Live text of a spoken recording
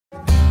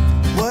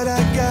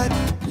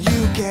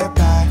can't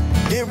buy.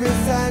 It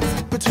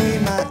resides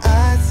between my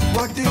eyes.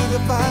 Walked through the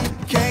fire,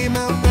 came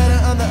out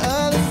better on the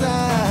other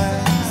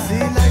side. See,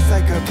 life's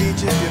like a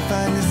beach if you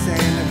find the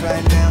sand. And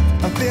right now,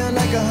 I feel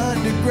like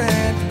 100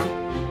 grand.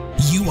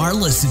 You are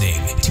listening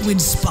to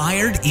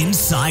Inspired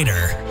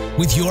Insider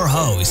with your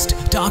host,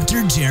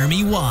 Dr.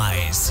 Jeremy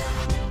Weisz.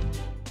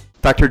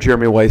 Dr.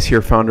 Jeremy Weisz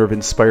here, founder of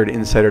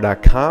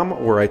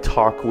InspiredInsider.com, where I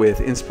talk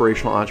with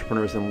inspirational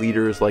entrepreneurs and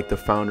leaders like the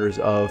founders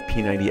of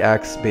P90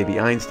 X, Baby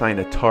Einstein,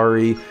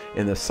 Atari,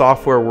 in the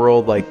software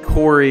world like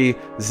Cory,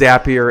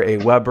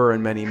 Zapier, Weber,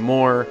 and many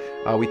more.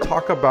 We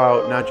talk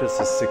about not just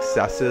the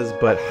successes,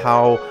 but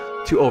how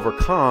to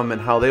overcome and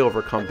how they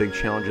overcome big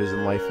challenges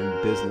in life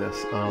and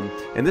business.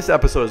 And this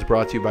episode is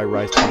brought to you by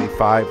Rise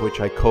 25, which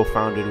I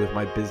co-founded with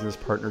my business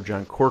partner,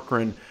 John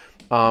Corcoran.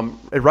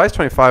 At Rise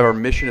 25, our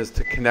mission is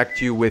to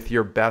connect you with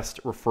your best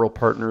referral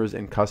partners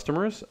and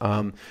customers.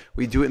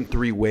 We do it in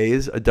three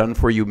ways: a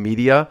done-for-you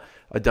media,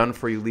 a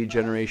done-for-you lead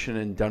generation,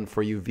 and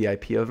done-for-you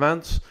VIP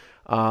events.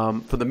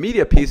 For the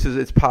media pieces,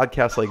 it's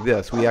podcasts like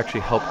this. We actually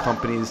help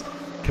companies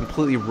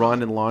completely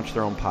run and launch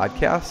their own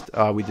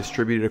podcast. We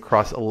distribute it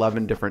across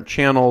 11 different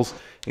channels,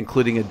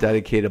 including a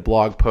dedicated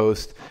blog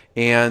post.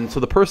 And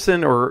so the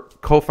person or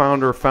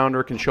co-founder or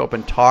founder can show up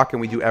and talk, and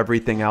we do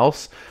everything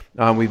else.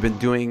 We've been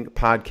doing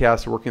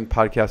podcasts, working with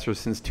podcasters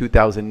since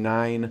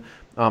 2009.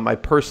 I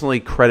personally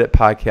credit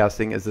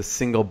podcasting as the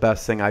single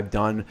best thing I've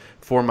done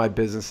for my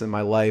business and my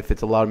life.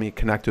 It's allowed me to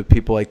connect with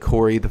people like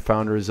Cory, the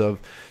founders of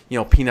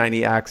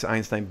P90 X,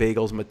 Einstein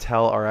Bagels,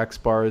 Mattel, RX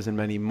bars, and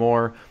many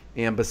more.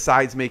 And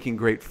besides making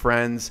great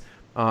friends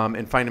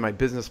and finding my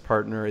business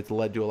partner, it's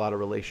led to a lot of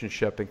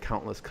relationship and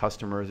countless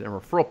customers and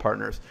referral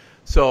partners.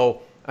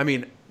 So, I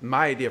mean,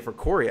 my idea for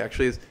Cory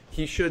actually is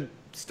he should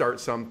start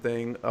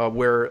something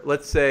where,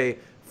 let's say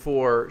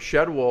for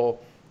Shedwool,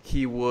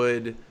 he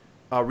would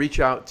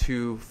reach out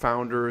to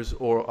founders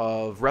or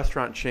of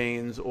restaurant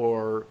chains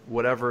or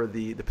whatever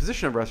the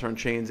position of restaurant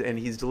chains, and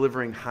he's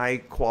delivering high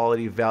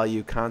quality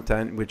value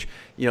content, which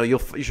you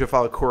should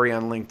follow Cory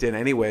on LinkedIn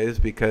anyways,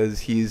 because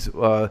he's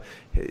a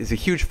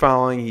huge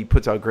following. He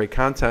puts out great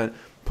content.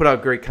 Put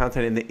out great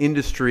content in the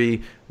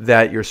industry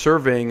that you're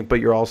serving, but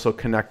you're also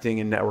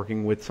connecting and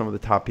networking with some of the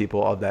top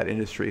people of that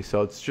industry.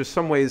 So it's just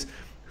some ways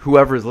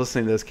whoever is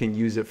listening to this can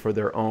use it for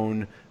their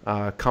own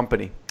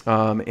company.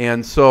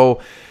 And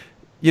so,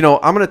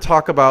 I'm going to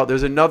talk about,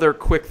 there's another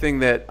quick thing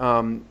that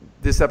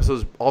this episode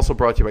is also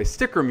brought to you by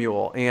Sticker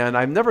Mule. And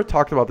I've never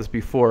talked about this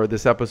before,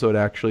 this episode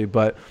actually,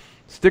 but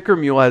Sticker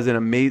Mule has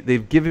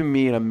they've given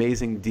me an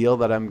amazing deal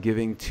that I'm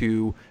giving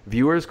to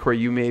viewers. Cory,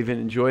 you may even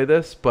enjoy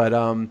this, but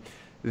I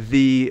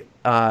don't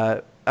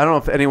know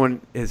if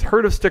anyone has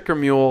heard of Sticker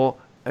Mule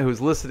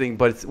who's listening,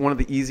 but it's one of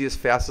the easiest,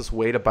 fastest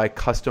way to buy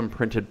custom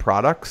printed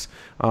products.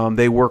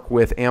 They work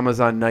with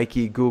Amazon,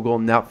 Nike, Google,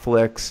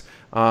 Netflix,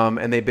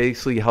 and they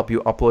basically help you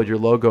upload your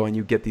logo and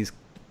you get these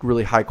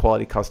really high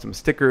quality custom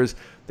stickers.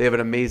 They have an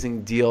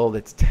amazing deal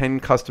that's 10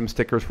 custom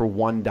stickers for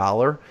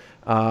 $1.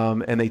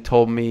 And they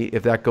told me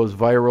if that goes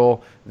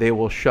viral, they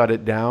will shut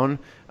it down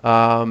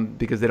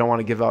because they don't want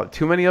to give out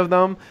too many of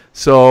them.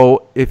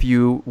 So if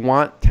you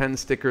want 10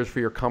 stickers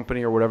for your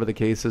company or whatever the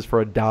case is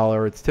for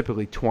 $1, it's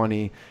typically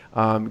 20.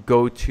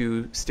 Go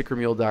to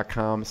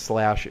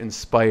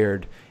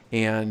stickermule.com/inspired.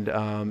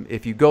 And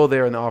if you go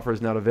there and the offer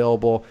is not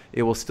available,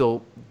 it will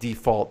still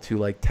default to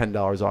like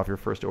 $10 off your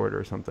first order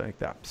or something like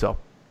that. So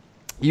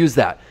use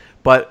that.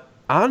 But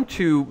on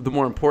to the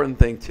more important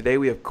thing. Today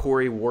we have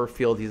Cory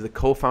Warfield. He's the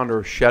co-founder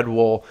of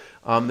Shedwool.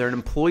 They're an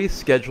employee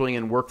scheduling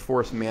and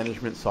workforce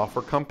management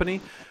software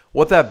company.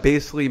 What that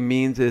basically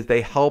means is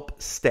they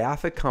help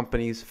staff at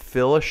companies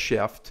fill a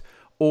shift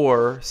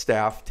or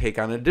staff take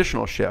on an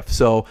additional shift.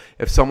 So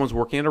if someone's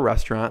working at a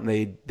restaurant and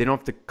they don't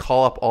have to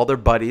call up all their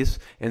buddies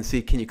and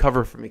see, can you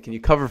cover for me? Can you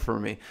cover for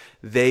me?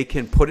 They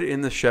can put it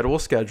in the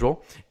Shedwool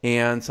schedule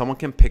and someone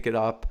can pick it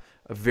up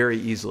very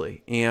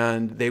easily.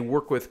 And they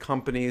work with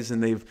companies,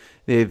 and they've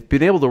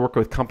been able to work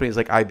with companies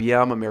like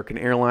IBM, American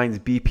Airlines,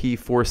 BP,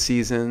 Four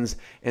Seasons,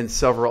 and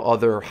several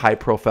other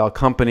high-profile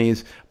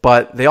companies.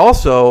 But they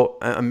also,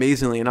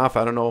 amazingly enough,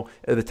 I don't know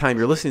at the time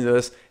you're listening to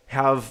this,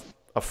 have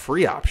a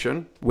free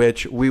option,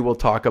 which we will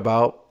talk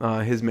about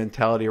his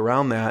mentality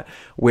around that,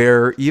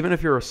 where even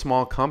if you're a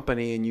small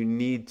company and you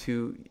need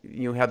to,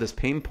 have this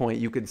pain point,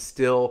 you could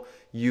still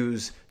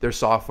use their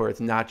software. It's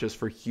not just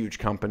for huge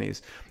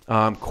companies.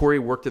 Cory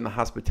worked in the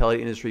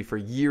hospitality industry for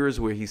years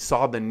where he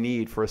saw the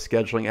need for a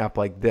scheduling app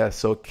like this.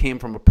 So it came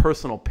from a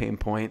personal pain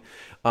point.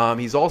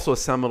 He's also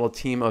assembled a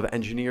team of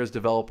engineers,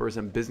 developers,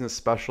 and business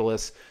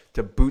specialists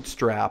to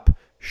bootstrap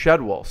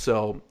Shedwool.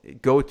 So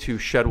go to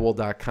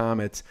shedwool.com.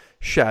 It's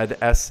Shed,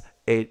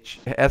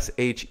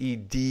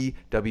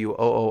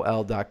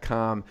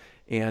 SHEDWOOL.com.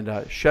 And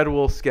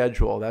Shedwool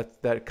schedule,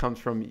 that comes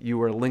from, you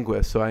were a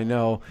linguist, so I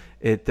know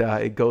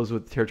it goes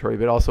with the territory,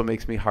 but it also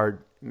makes it hard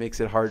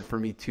for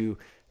me to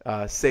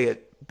say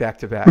it back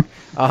to back.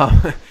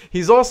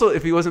 He's also,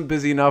 if he wasn't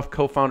busy enough,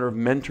 co-founder of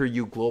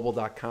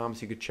MentorYouGlobal.com,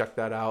 so you could check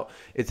that out.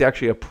 It's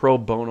actually a pro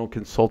bono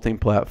consulting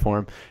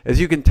platform. As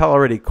you can tell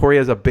already, Cory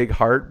has a big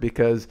heart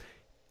because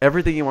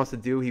everything he wants to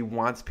do, he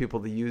wants people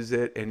to use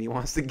it, and he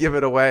wants to give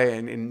it away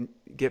and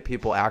get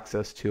people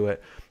access to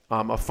it.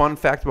 A fun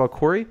fact about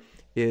Cory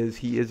is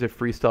he is a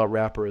freestyle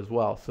rapper as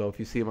well. So if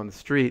you see him on the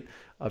street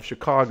of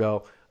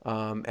Chicago,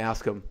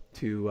 ask him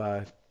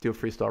to do a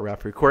freestyle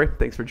rap for you. Cory,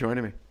 thanks for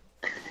joining me.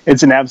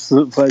 It's an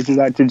absolute pleasure,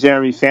 Dr.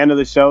 Jeremy. Fan of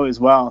the show as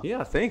well.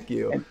 Yeah, thank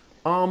you.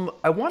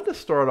 I wanted to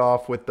start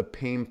off with the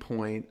pain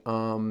point.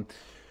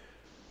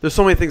 There's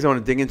so many things I want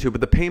to dig into,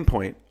 but the pain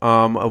point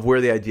of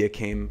where the idea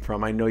came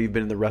from. I know you've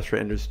been in the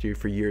restaurant industry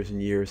for years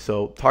and years.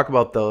 So talk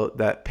about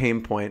that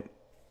pain point.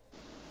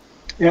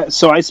 Yeah,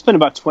 so I spent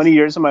about 20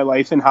 years of my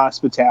life in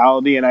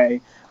hospitality, and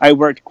I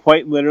worked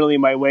quite literally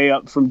my way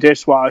up from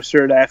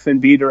dishwasher to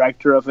F&B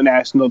director of a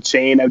national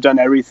chain. I've done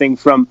everything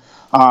from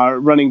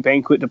running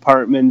banquet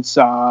departments,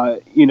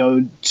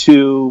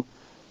 to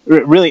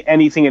really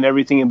anything and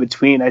everything in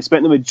between. I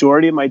spent the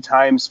majority of my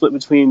time split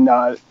between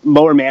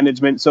lower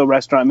management, so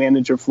restaurant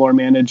manager, floor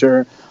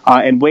manager,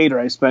 and waiter.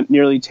 I spent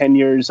nearly 10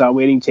 years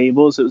waiting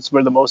tables. It was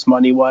where the most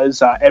money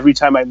was. Every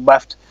time I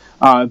left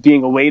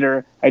being a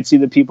waiter, I'd see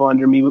the people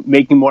under me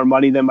making more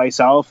money than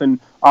myself and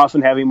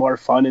often having more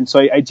fun. And so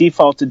I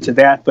defaulted to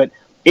that. But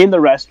in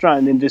the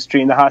restaurant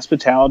industry, in the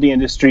hospitality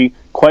industry,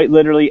 quite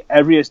literally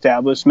every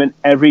establishment,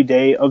 every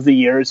day of the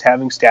year is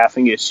having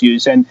staffing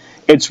issues. And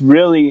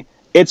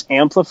it's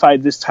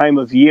amplified this time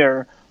of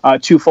year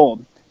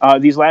twofold.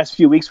 These last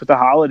few weeks with the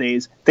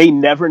holidays, they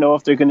never know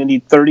if they're going to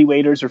need 30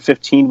 waiters or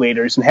 15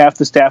 waiters, and half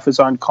the staff is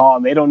on call,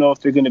 and they don't know if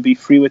they're going to be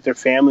free with their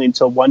family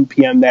until 1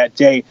 p.m. that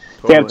day.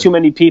 Totally. They have too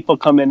many people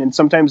come in, and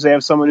sometimes they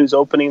have someone who's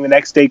opening the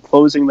next day,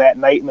 closing that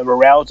night, and the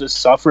morale just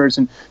suffers,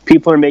 and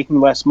people are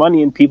making less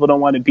money, and people don't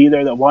want to be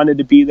there that wanted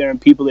to be there,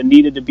 and people that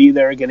needed to be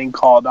there are getting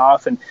called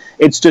off, and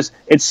it's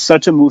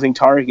such a moving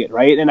target,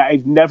 right? And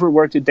I've never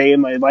worked a day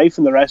in my life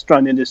in the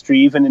restaurant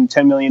industry, even in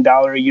 $10 million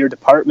a year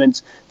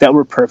departments that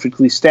were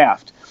perfectly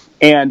staffed.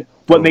 And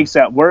what makes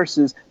that worse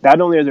is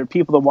not only are there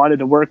people that wanted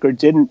to work or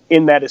didn't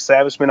in that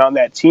establishment on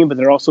that team, but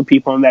there are also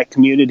people in that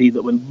community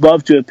that would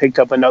love to have picked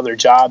up another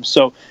job.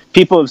 So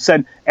people have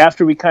said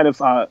after we kind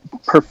of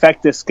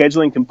perfect this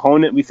scheduling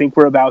component, we think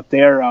we're about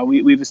there.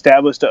 We've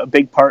established a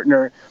big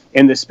partner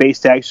in the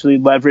space to actually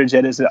leverage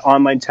it as an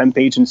online temp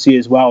agency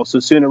as well. So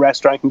soon a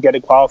restaurant can get a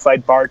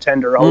qualified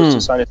bartender or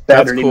hostess on a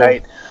Saturday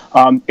night.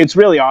 It's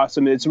really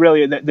awesome. It's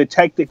really the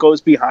tech that goes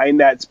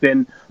behind that's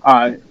been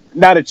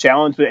not a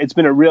challenge, but it's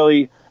been a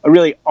really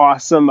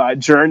awesome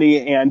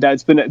journey, and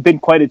it's been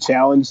quite a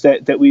challenge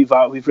that we've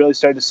really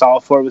started to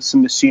solve for with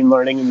some machine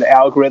learning and the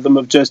algorithm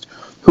of just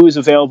who is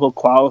available,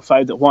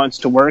 qualified, that wants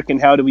to work,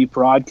 and how do we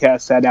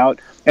broadcast that out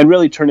and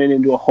really turn it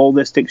into a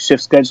holistic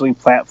shift scheduling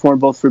platform,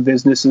 both for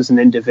businesses and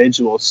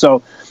individuals.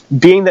 So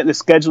being that the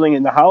scheduling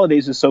in the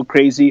holidays is so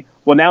crazy,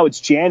 well, now it's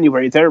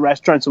January. There are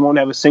restaurants that won't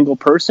have a single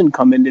person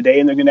come in today,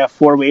 and they're going to have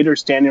 4 waiters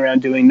standing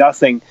around doing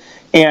nothing.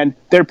 And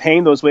they're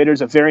paying those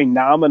waiters a very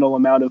nominal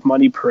amount of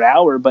money per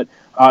hour, but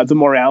the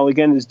morale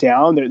again is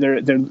down.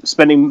 They're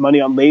spending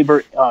money on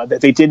labor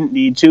that they didn't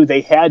need to.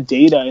 They had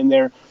data in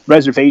their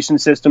reservation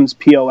systems,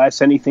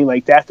 POS, anything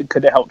like that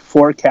could have helped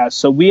forecast.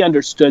 So we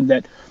understood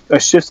that a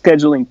shift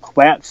scheduling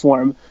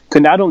platform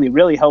could not only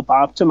really help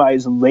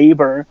optimize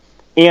labor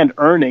and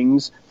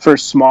earnings for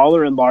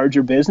smaller and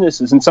larger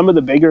businesses. And some of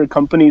the bigger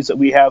companies that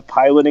we have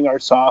piloting our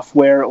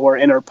software or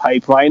in our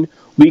pipeline,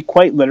 we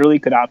quite literally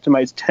could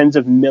optimize tens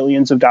of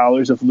millions of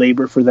dollars of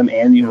labor for them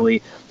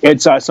annually.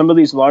 It's some of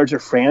these larger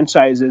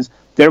franchises,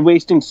 they're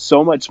wasting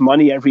so much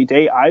money every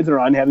day, either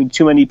on having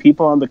too many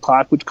people on the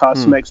clock, which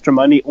costs them extra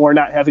money, or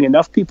not having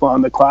enough people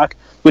on the clock,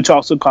 which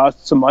also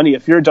costs some money.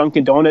 If you're a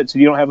Dunkin' Donuts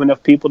and you don't have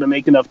enough people to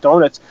make enough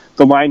donuts,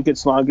 the line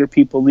gets longer,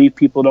 people leave,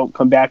 people don't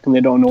come back, and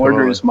they don't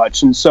order as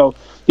much. And so,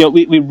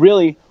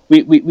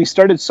 we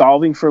started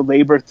solving for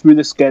labor through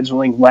the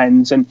scheduling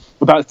lens. And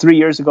about 3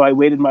 years ago, I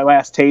waited my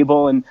last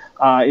table, and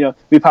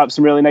we popped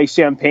some really nice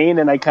champagne,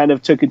 and I kind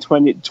of took a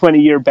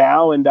 20-year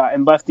bow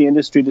and left the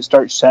industry to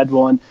start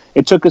Shedwool. And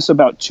it took us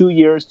about 2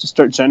 years to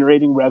start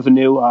generating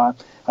revenue.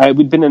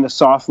 We'd been in a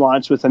soft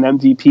launch with an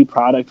MVP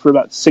product for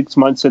about 6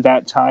 months at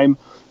that time.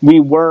 We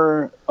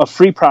were a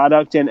free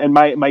product, and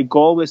my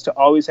goal was to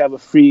always have a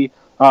free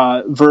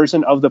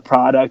version of the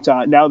product.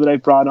 Now that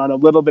I've brought on a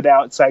little bit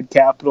outside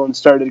capital and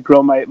started to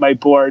grow my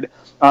board,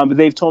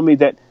 they've told me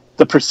that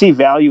the perceived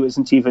value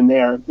isn't even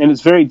there. And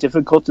it's very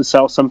difficult to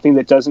sell something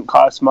that doesn't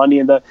cost money.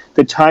 And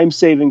the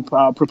time-saving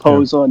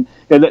proposal and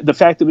the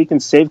fact that we can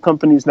save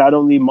companies not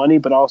only money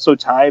but also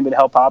time and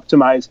help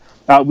optimize,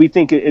 we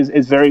think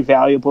is very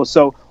valuable.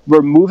 So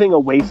we're moving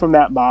away from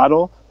that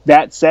model.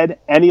 That said,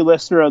 any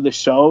listener of the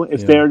show,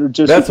 if they're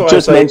that's what I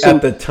was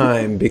at the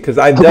time, because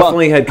I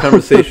definitely had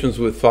conversations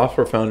with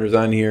software founders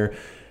on here,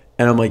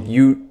 and I'm like,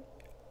 you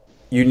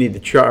need to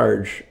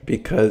charge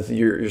because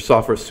your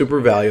software is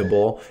super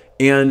valuable.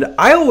 And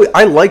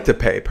I like to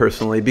pay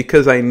personally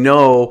because I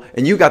know,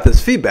 and you got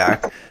this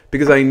feedback,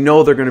 because I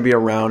know they're going to be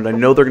around. I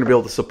know they're going to be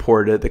able to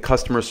support it, the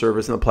customer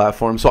service and the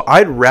platform. So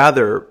I'd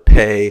rather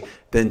pay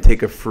than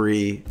take a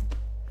free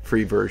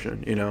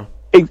version,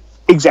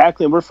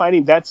 Exactly. And we're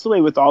finding that's the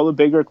way with all the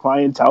bigger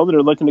clientele that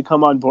are looking to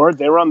come on board.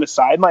 They were on the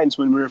sidelines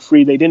when we were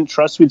free. They didn't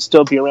trust we'd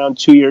still be around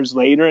 2 years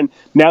later. And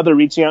now they're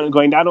reaching out and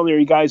going, not only are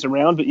you guys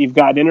around, but you've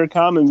got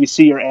intercom and we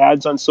see your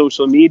ads on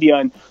social media.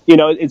 And,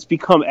 it's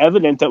become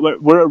evident that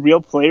we're a real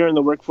player in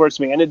the workforce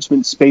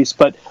management space.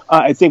 But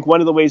I think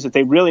one of the ways that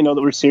they really know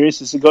that we're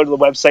serious is to go to the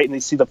website and they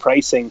see the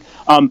pricing.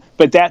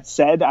 But that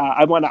said,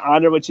 I want to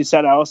honor what you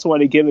said. I also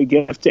want to give a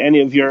gift to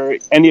any of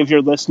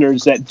your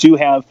listeners that do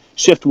have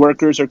shift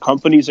workers or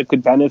companies that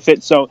could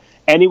benefit. So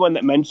anyone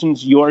that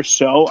mentions your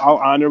show, I'll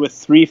honor with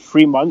 3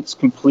 free months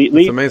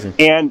completely. That's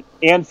amazing.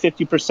 And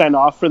 50%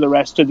 off for the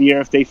rest of the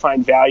year if they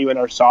find value in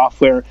our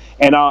software.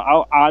 And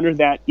I'll honor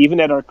that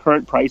even at our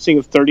current pricing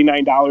of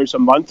 $39 a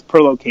month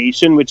per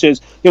location, which is,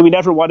 we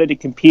never wanted to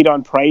compete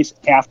on price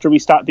after we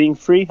stopped being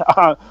free.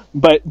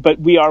 But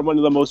we are one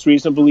of the most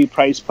reasonably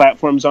priced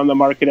platforms on the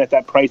market at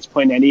that price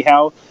point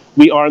anyhow.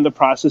 We are in the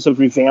process of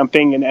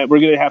revamping, and we're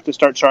going to have to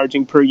start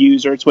charging per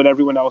user. It's what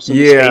everyone else in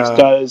the space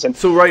does. And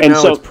so now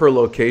it's per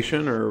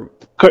location, or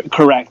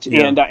correct.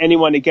 Yeah. And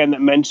anyone again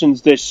that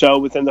mentions this show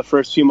within the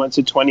first few months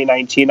of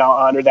 2019, I'll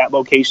honor that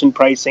location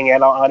pricing,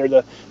 and I'll honor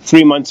the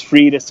 3 months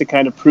free just to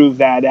kind of prove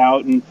that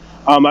out. And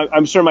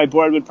I'm sure my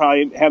board would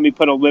probably have me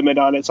put a limit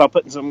on it, so I'll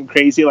put something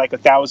crazy like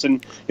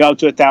 1,000, up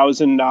to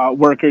 1,000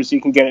 workers. You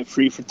can get it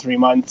free for 3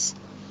 months.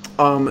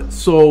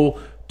 So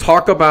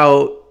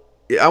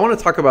I want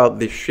to talk about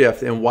the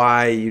shift and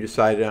why you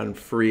decided on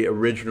free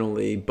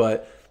originally,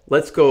 but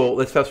let's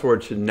fast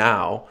forward to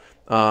now,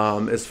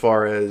 as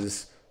far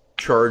as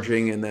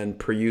charging and then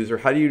per user.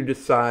 How do you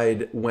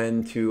decide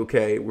when to,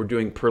 okay, we're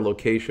doing per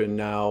location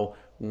now.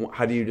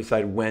 How do you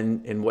decide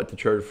when and what to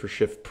charge for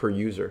shift per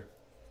user?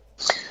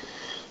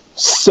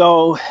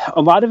 So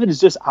a lot of it is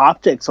just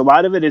optics. A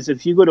lot of it is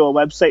if you go to a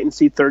website and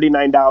see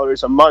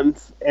 $39 a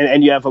month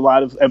and you have a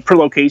lot of per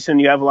location,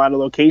 you have a lot of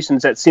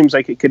locations, that seems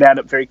like it could add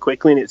up very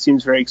quickly and it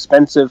seems very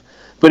expensive.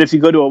 But if you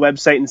go to a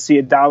website and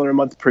see $1 a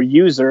month per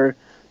user,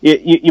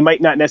 you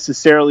might not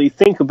necessarily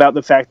think about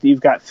the fact that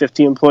you've got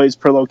 50 employees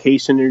per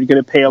location and you're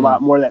going to pay a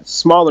lot more. That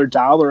smaller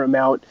dollar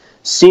amount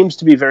seems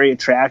to be very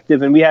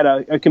attractive. And we had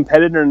a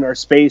competitor in our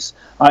space,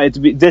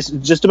 this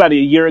just about a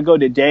year ago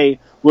today,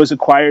 was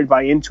acquired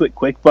by Intuit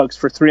QuickBooks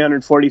for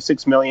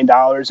 $346 million.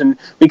 And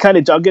we kind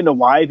of dug into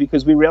why,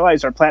 because we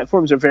realized our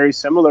platforms are very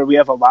similar. We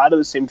have a lot of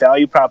the same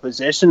value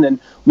proposition. And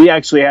we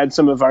actually had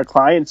some of our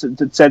clients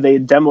that said they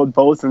had demoed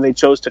both and they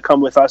chose to come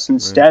with us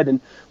instead. Right.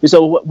 And we said,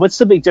 well, what's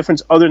the big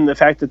difference other than the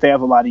fact that they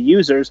have a lot of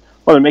users?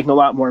 Well, they're making a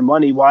lot more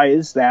money. Why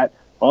is that?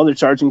 Well, they're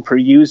charging per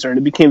user, and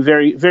it became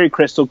very, very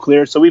crystal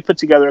clear. So we put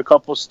together a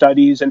couple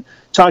studies and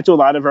talked to a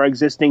lot of our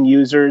existing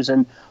users,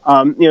 and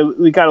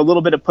we got a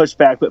little bit of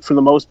pushback, but for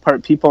the most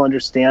part, people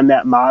understand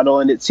that model,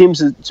 and it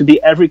seems to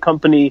be every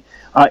company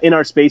in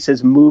our space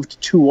has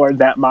moved toward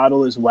that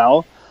model as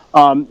well.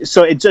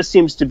 So it just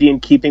seems to be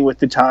in keeping with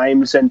the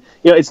times, and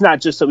it's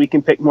not just that we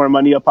can pick more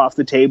money up off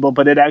the table,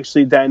 but it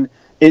actually then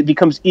it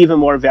becomes even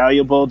more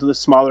valuable to the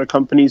smaller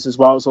companies as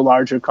well as the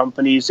larger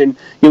companies. And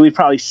we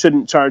probably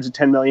shouldn't charge a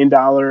 $10 million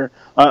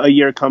a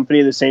year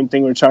company the same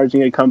thing we're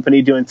charging a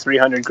company doing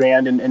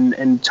 $300,000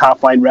 in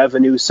top line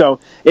revenue.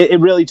 So it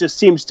really just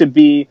seems to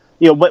be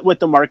what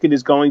the market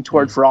is going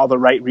toward for all the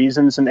right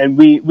reasons, and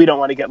we don't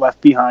want to get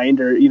left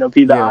behind or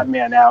be the odd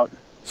man out.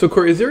 So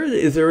Cory, is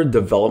there a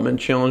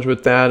development challenge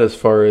with that as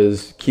far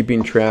as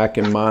keeping track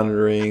and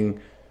monitoring?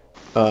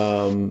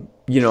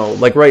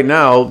 Like right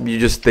now, they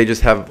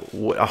just have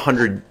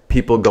 100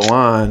 people go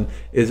on.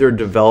 Is there a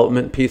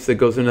development piece that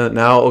goes into that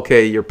now?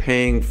 Okay, you're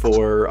paying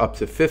for up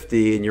to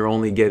 50 and you're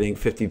only getting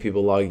 50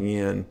 people logging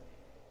in.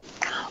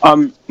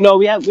 No,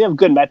 we have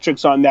good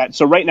metrics on that.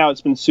 So right now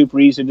it's been super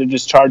easy to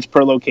just charge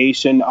per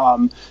location.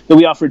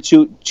 We offer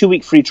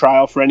two-week free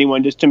trial for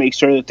anyone just to make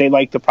sure that they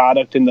like the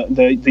product and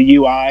the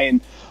UI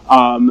and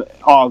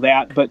all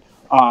that. But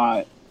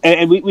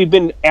and we've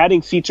been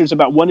adding features,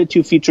 about 1 to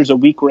 2 features a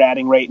week we're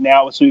adding right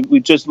now. So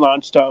we've just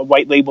launched a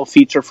white label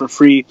feature for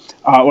free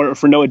or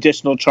for no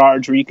additional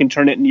charge, where you can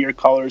turn it into your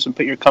colors and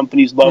put your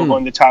company's logo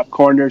in the top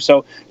corner.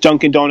 So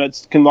Dunkin'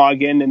 Donuts can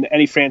log in and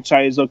any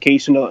franchise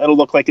location, it'll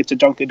look like it's a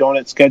Dunkin'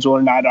 Donuts schedule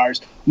and not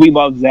ours. We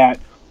love that.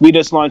 We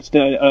just launched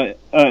a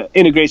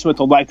integration with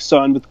Alexa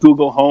and with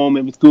Google Home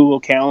and with Google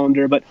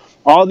Calendar, but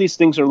all these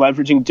things are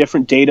leveraging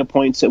different data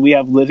points that we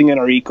have living in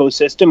our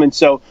ecosystem. And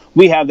so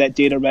we have that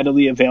data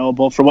readily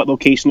available for what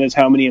location is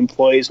how many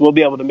employees. We'll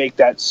be able to make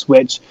that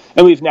switch.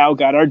 And we've now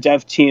got our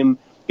dev team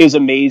is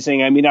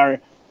amazing. I mean, our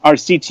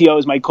CTO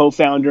is my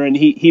co-founder, and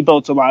he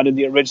built a lot of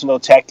the original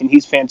tech, and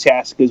he's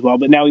fantastic as well.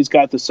 But now he's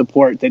got the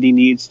support that he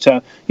needs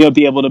to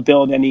be able to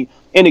build any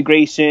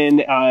integration,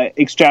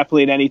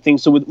 extrapolate anything.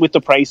 So with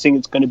the pricing,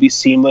 it's going to be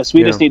seamless.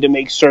 We just need to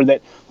make sure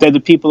that the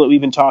people that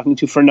we've been talking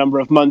to for a number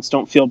of months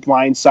don't feel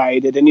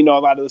blindsided, and a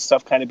lot of the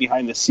stuff kind of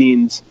behind the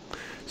scenes.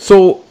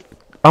 So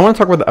I want to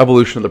talk about the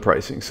evolution of the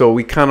pricing. So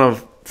we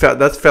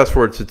that's fast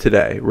forward to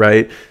today,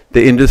 right?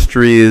 The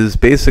industry is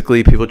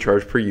basically people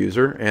charge per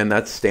user, and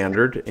that's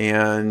standard.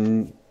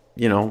 And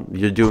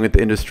you're doing it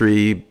the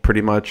industry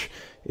pretty much,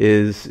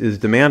 is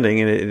demanding,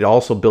 and it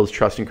also builds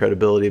trust and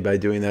credibility by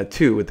doing that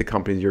too with the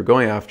companies you're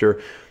going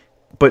after.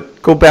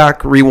 But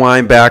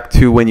rewind back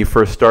to when you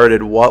first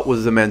started. What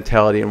was the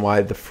mentality and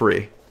why the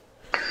free?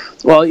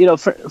 Well,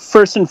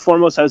 first and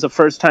foremost, I was a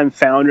first-time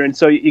founder, and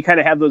so you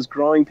kind of have those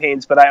growing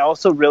pains, but I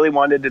also really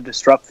wanted to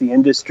disrupt the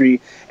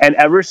industry. And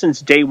ever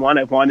since day one,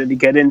 I've wanted to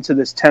get into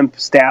this temp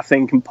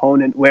staffing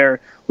component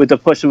where, with the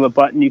push of a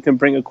button, you can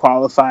bring a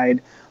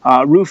qualified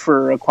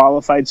roofer, or a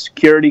qualified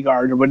security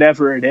guard, or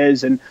whatever it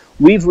is. And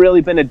we've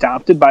really been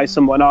adopted by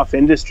some one-off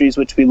industries,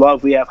 which we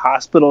love. We have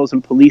hospitals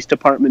and police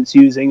departments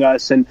using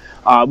us, and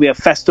we have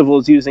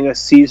festivals using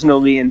us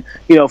seasonally. And,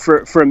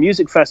 for a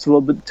music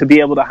festival, to be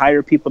able to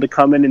hire people to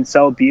come in and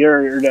sell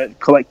beer or to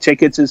collect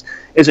tickets is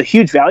a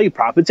huge value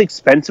prop. It's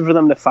expensive for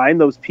them to find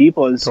those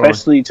people,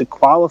 especially to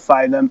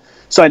qualify them.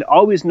 So I'd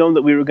always known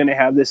that we were going to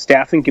have this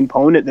staffing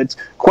component that's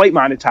quite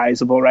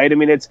monetizable, right? I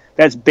mean,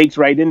 that's baked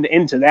right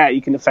into that.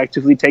 You can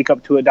effectively take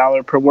up to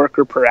 $1 per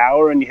worker per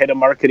hour, and you hit a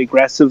market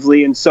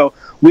aggressively. And so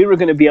we were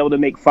going to be able to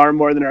make far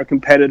more than our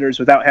competitors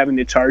without having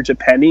to charge a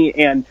penny.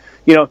 And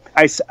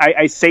I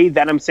say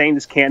that I'm saying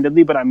this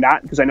candidly, but I'm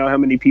not, because I know how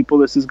many people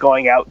this is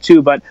going out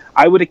to. But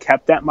I would have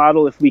kept that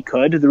model if we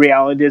could. The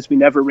reality is we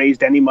never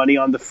raised any money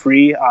on the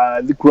free.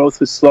 The growth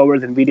was slower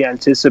than we'd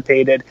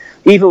anticipated,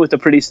 even with a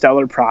pretty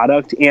stellar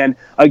product. And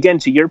again,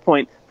 to your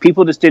point,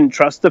 people just didn't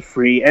trust the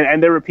free.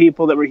 And there were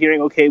people that were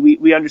hearing, okay,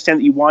 we understand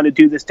that you want to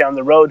do this down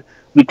the road.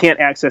 We can't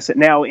access it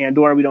now,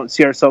 or we don't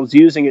see ourselves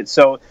using it.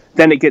 So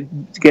then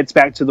it gets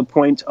back to the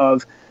point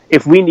of,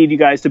 if we need you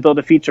guys to build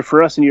a feature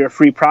for us and you're a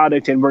free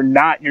product and we're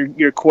not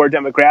your core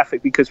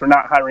demographic because we're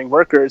not hiring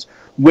workers,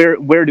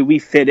 where do we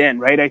fit in,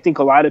 right? I think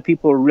a lot of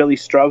people are really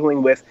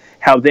struggling with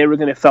how they were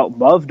going to felt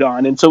loved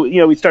on. And so,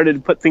 we started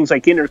to put things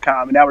like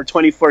intercom, and now we're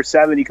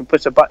 24/7. You can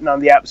push a button on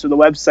the apps or the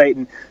website,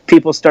 and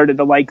people started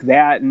to like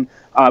that. And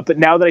but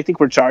now that I think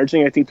we're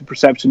charging, I think the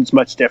perception is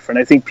much different.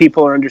 I think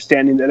people are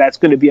understanding that that's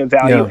going to be a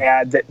value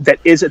add that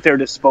is at their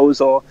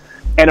disposal.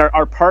 And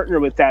our partner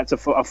with that's a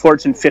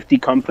Fortune 50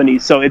 company.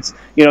 So it's,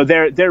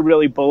 they're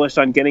really bullish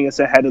on getting us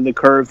ahead of the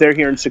curve. They're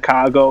here in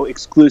Chicago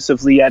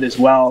exclusively yet as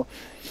well.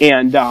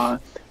 And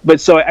but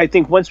so I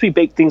think once we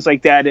bake things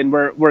like that, and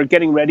we're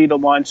getting ready to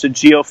launch a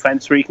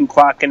geofence where you can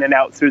clock in and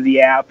out through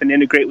the app and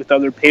integrate with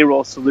other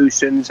payroll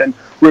solutions, and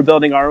we're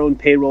building our own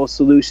payroll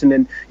solution,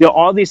 and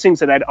all these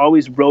things that I'd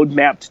always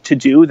roadmapped to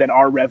do that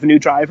are revenue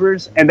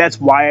drivers. And that's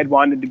why I'd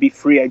wanted to be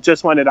free. I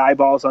just wanted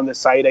eyeballs on the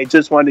site. I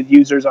just wanted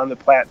users on the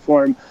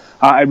platform.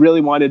 I really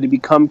wanted to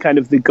become kind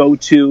of the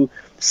go-to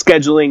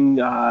scheduling,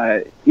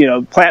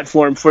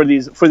 platform for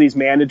these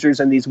managers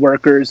and these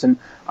workers. And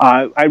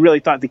I really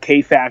thought the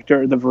K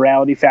factor, the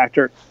virality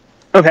factor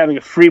of having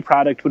a free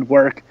product would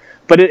work.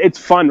 But it's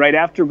fun. Right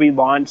after we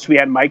launched, we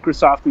had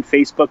Microsoft and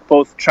Facebook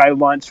both try to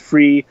launch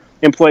free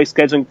employee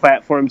scheduling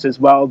platforms as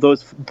well.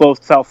 Those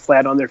both fell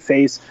flat on their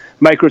face.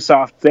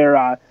 Microsoft,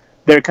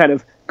 their kind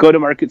of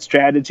go-to-market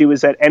strategy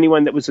was that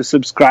anyone that was a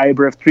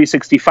subscriber of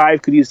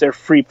 365 could use their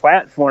free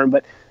platform,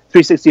 but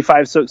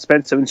 365 is so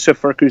expensive and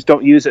shift workers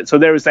don't use it. So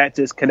there was that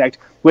disconnect.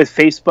 With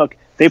Facebook,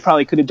 they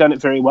probably could have done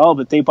it very well,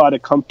 but they bought a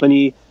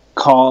company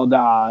called,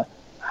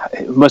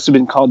 it must have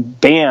been called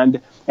Band,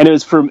 and it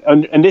was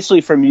initially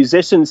for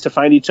musicians to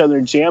find each other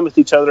and jam with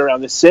each other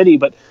around the city,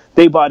 but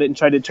they bought it and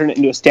tried to turn it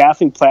into a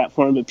staffing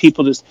platform, but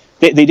people just,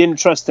 they didn't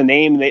trust the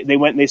name. They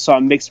went and they saw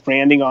mixed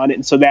branding on it,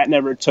 and so that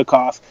never took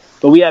off.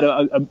 But we had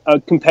a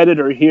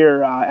competitor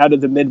here out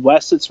of the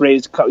Midwest that's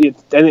raised, I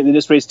think they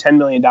just raised $10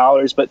 million,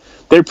 but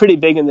they're pretty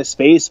big in the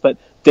space. But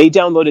they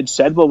downloaded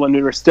Shedwool when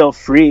we were still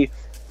free,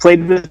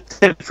 played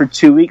with it for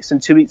 2 weeks,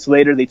 and 2 weeks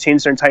later they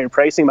changed their entire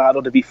pricing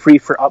model to be free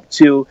for up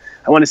to,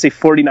 I want to say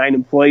 49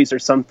 employees or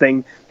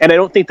something. And I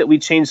don't think that we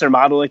changed their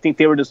model. I think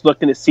they were just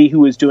looking to see who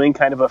was doing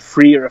kind of a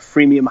free or a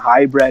freemium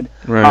hybrid.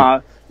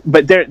 Right.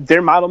 But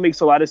their model makes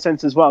a lot of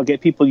sense as well.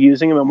 Get people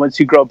using them, and once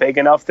you grow big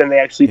enough, then they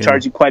actually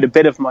charge you quite a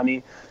bit of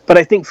money. But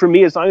I think for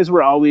me, as long as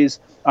we're always,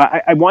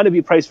 I want to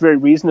be priced very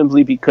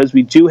reasonably, because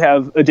we do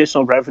have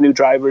additional revenue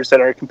drivers that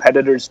our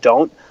competitors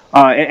don't.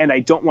 And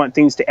I don't want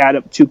things to add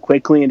up too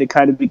quickly and to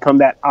kind of become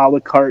that a la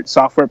carte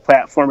software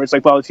platform. It's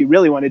like, well, if you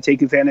really want to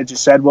take advantage of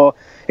Shedwool,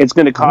 it's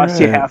going to cost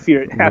you half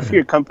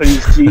your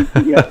company's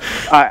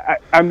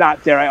I'm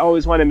not there. I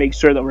always want to make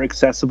sure that we're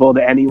accessible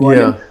to anyone.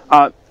 Yeah.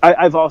 And,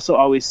 I've also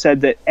always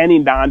said that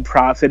any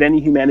nonprofit,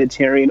 any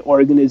humanitarian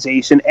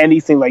organization,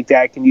 anything like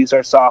that can use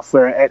our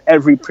software at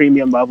every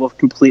premium level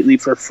completely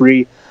for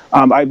free.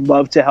 I'd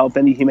love to help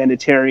any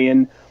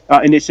humanitarian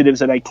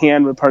initiatives that I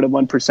can. We're part of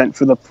 1%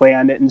 for the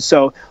planet. And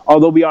so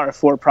although we are a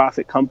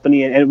for-profit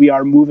company, and we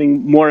are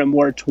moving more and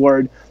more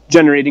toward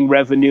generating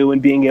revenue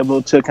and being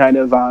able to kind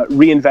of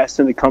reinvest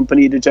in the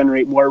company to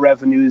generate more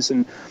revenues,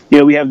 and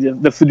we have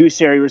the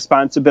fiduciary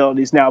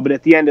responsibilities now, but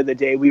at the end of the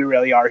day, we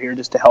really are here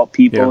just to help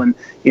people, and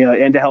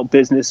and to help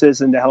businesses,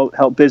 and to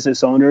help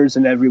business owners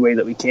in every way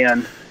that we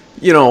can.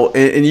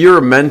 And you're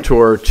a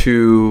mentor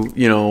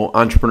to,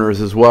 entrepreneurs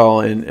as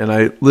well. And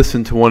I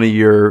listened to one of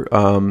your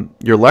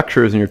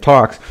lectures and your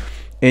talks,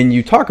 And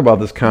you talk about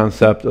this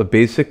concept of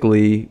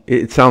basically,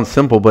 it sounds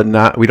simple, but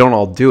not, we don't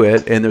all do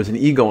it. And there's an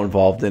ego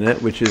involved in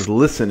it, which is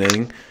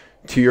listening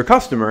to your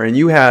customer. And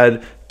you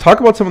had, talk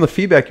about some of the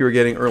feedback you were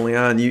getting early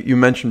on. You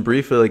mentioned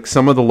briefly, like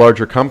some of the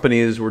larger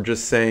companies were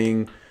just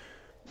saying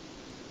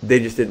they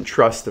just didn't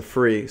trust the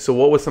free. So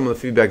what was some of the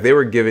feedback they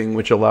were giving,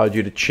 which allowed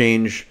you to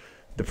change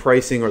the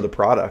pricing or the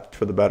product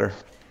for the better?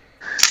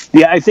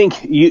 Yeah, I think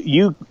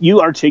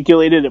you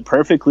articulated it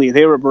perfectly.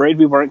 They were worried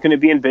we weren't going to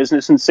be in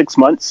business in 6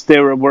 months. They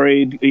were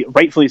worried,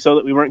 rightfully so,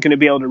 that we weren't going to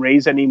be able to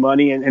raise any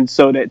money. And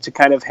so to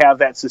kind of have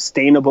that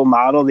sustainable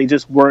model, they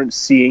just weren't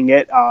seeing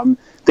it.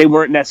 They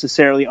weren't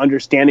necessarily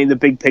understanding the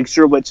big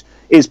picture, which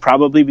is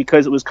probably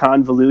because it was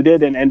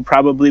convoluted, and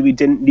probably we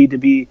didn't need to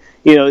be,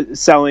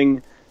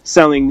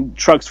 selling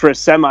trucks for a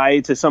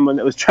semi to someone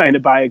that was trying to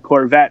buy a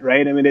Corvette,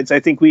 right? I mean, I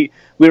think we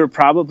were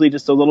probably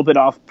just a little bit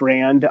off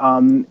brand.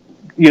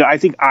 I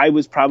think I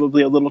was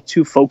probably a little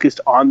too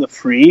focused on the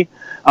free.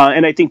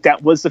 And I think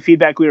that was the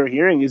feedback we were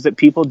hearing, is that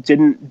people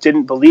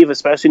didn't believe,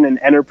 especially in an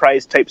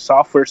enterprise type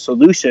software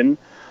solution,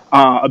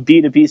 a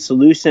B2B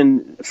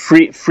solution,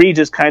 free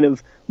just kind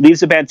of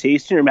leaves a bad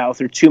taste in your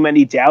mouth, or too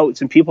many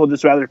doubts, and people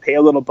just rather pay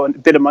a little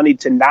bit of money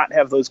to not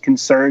have those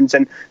concerns.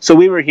 And so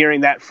we were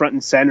hearing that front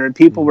and center, and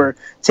people were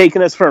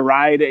taking us for a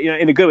ride,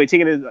 in a good way,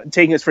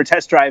 taking us for a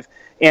test drive,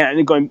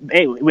 and going,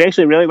 hey, we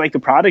actually really like the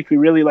product, we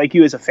really like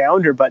you as a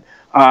founder, but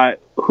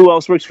who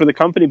else works for the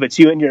company but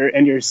you and your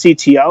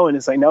CTO? And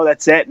it's like, no,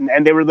 that's it.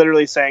 And they were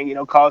literally saying,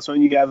 call us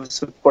when you have a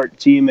support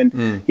team,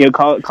 and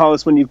call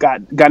us when you've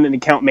got an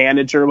account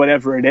manager or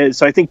whatever it is.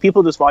 So I think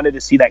people just wanted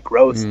to see that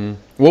growth.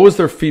 What was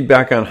their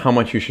feedback on how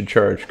much you should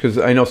charge? Because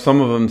I know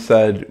some of them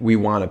said, we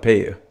want to pay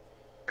you.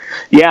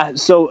 Yeah,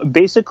 so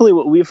basically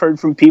what we've heard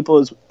from people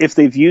is, if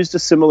they've used a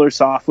similar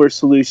software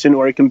solution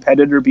or a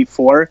competitor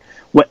before,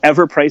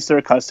 whatever price they're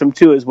accustomed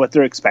to is what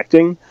they're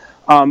expecting.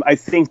 I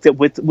think that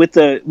with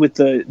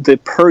the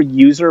per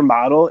user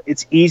model,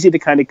 it's easy to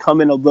kind of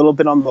come in a little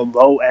bit on the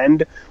low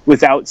end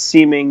without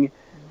seeming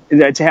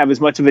to have as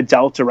much of a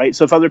delta, right?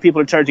 So if other people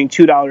are charging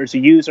 $2 a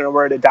user and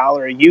we're at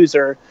 $1 a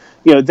user,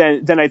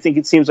 then I think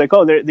it seems like,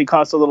 they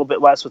cost a little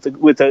bit less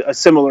with a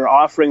similar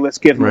offering. Let's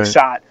give them a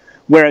shot.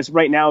 Whereas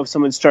right now, if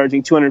someone's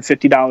charging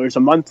 $250 a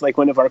month, like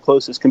one of our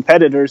closest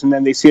competitors, and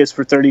then they see us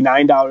for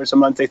 $39 a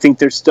month, I think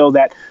there's still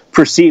that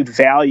perceived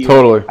value.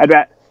 Totally.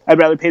 I'd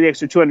rather pay the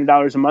extra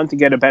 $200 a month and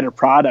get a better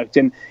product.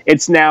 And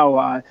it's now,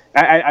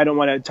 I don't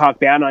want to talk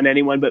bad on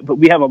anyone, but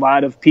we have a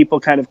lot of people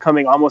kind of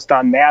coming almost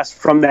en masse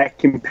from that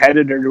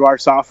competitor to our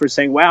software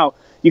saying, wow,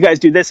 you guys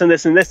do this and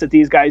this and this that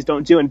these guys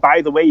don't do. And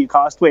by the way, you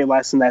cost way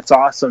less, and that's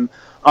awesome.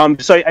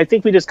 So I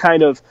think we just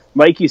kind of,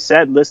 like you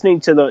said, listening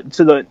to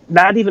the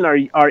not even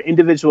our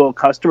individual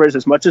customers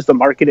as much as the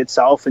market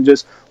itself, and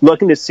just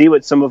looking to see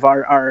what some of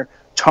our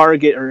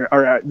target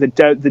or the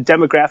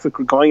demographic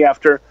we're going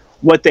after,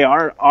 what they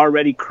are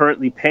already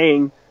currently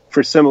paying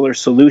for similar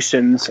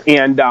solutions.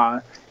 And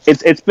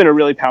it's been a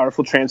really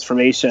powerful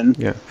transformation.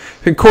 Yeah.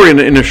 And Cory,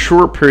 in a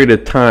short period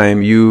of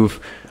time, you've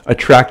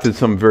attracted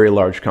some very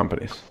large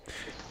companies.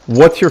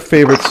 What's your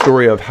favorite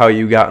story of how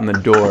you got in the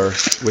door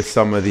with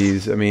some of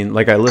these? I mean,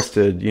 like I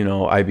listed,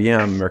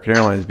 IBM, American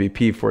Airlines,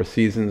 BP, Four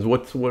Seasons.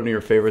 What's one of your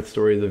favorite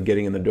stories of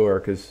getting in the door?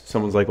 Because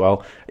someone's like,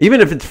 well,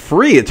 even if it's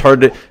free, it's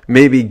hard to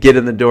maybe get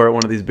in the door at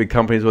one of these big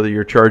companies, whether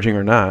you're charging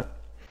or not.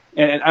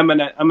 And I'm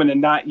gonna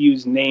not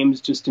use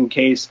names just in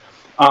case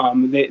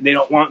they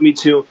don't want me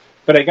to.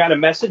 But I got a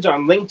message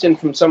on LinkedIn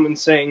from someone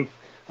saying,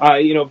 by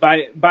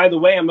the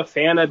way, I'm a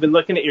fan. I've been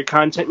looking at your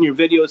content and your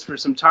videos for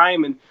some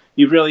time, and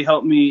you've really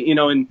helped me,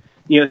 in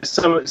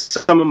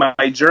some of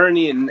my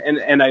journey.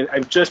 And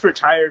I've just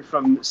retired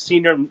from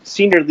senior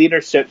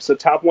leadership, so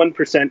top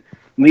 1%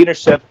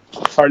 leadership,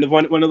 part of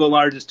one of the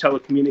largest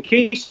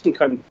telecommunication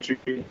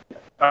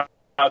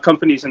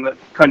companies in the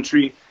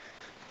country,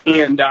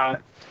 and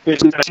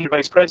senior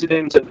vice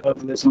president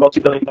of this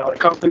multi-billion-dollar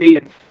company.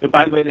 And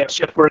by the way, they have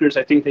shift workers.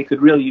 I think they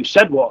could really use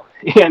Shedwool.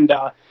 And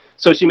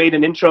so she made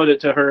an intro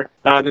to her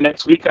the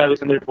next week. I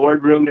was in their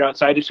boardroom. They're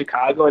outside of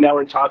Chicago, and now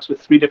we're in talks with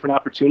 3 different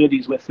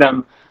opportunities with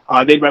them.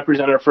 They'd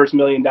represent our first $1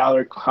 million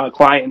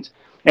client.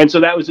 And so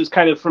that was just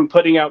kind of from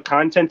putting out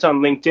content on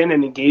LinkedIn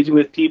and engaging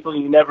with people.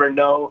 You never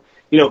know,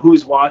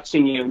 who's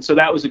watching you. And so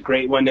that was a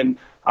great one. And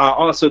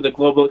also the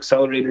Global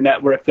Accelerator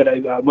Network that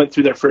I went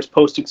through their first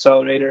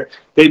post-accelerator.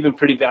 They've been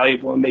pretty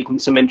valuable in making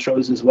some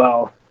intros as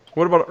well.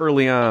 What about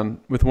early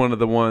on with one of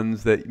the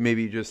ones that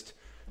maybe just,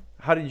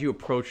 how did you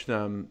approach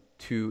them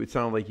to, it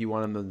sounded like you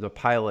wanted them to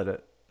pilot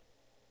it?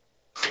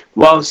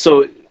 Well,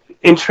 so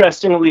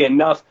interestingly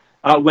enough,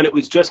 when it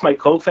was just my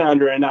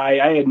co-founder and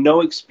I had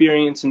no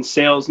experience in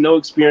sales, no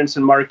experience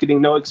in marketing,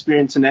 no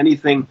experience in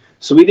anything.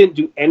 So we didn't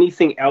do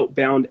anything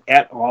outbound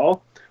at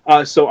all.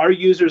 So our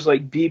users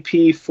like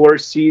BP, Four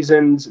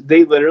Seasons,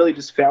 they literally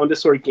just found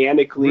us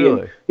organically.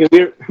 Really?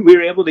 And, we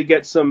were able to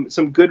get some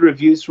good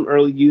reviews from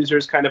early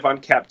users kind of on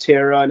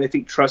Capterra and I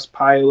think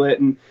Trustpilot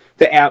and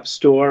the app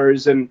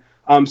stores. And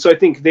so I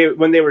think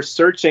when they were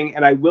searching,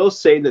 and I will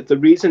say that the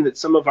reason that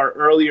some of our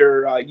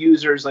earlier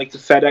users like the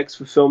FedEx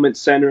Fulfillment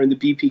Center and the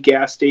BP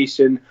gas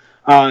station,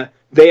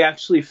 they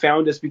actually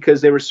found us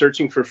because they were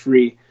searching for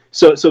free.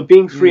 So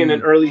being free in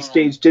an early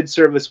stage did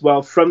serve us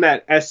well. From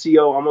that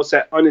SEO, almost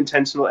that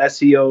unintentional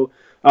SEO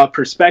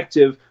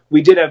perspective,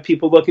 we did have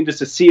people looking just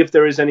to see if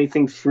there was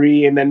anything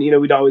free. And then,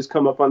 we'd always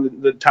come up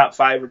on the top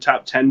 5 or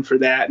top 10 for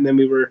that. And then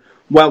we were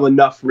well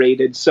enough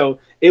rated. So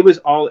it was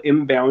all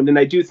inbound. And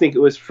I do think it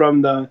was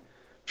from the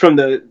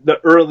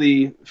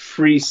early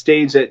free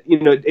stage that,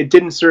 it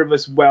didn't serve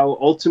us well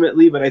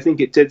ultimately, but I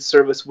think it did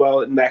serve us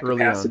well in that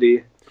capacity.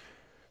 On.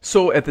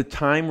 So at the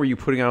time, were you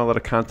putting out a lot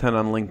of content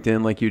on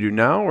LinkedIn like you do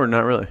now, or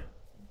not really?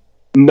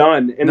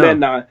 None. And then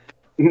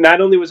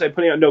not only was I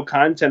putting out no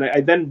content,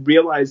 I then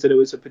realized that it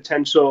was a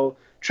potential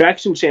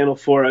traction channel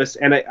for us.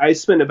 And I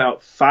spent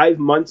about 5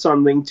 months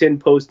on LinkedIn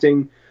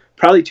posting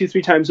probably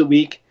 2-3 times a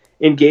week,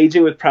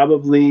 engaging with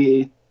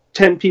probably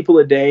 10 people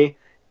a day.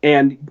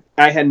 And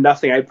I had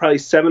nothing. I had probably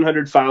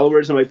 700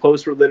 followers, and my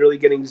posts were literally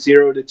getting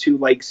 0 to 2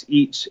 likes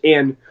each.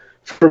 And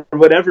for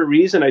whatever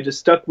reason, I just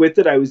stuck with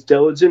it. I was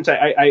diligent.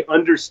 I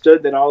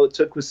understood that all it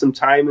took was some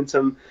time and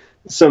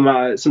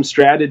some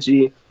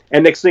strategy.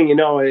 And next thing you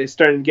know, I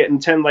started getting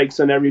 10 likes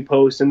on every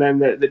post, and then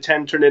the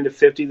 10 turned into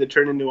 50, that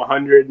turned into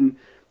 100. And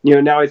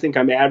now I think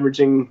I'm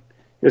averaging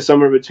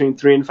somewhere between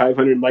 300 and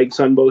 500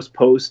 likes on most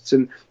posts.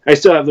 And I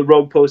still have the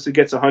rogue post that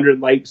gets 100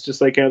 likes, just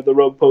like I have the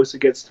rogue post that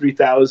gets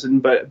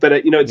 3,000. But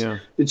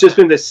it's just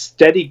been this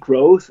steady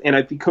growth, and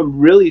I've become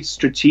really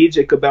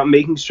strategic about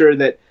making sure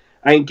that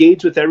I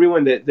engage with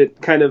everyone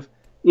that kind of,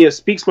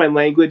 speaks my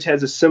language,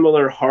 has a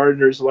similar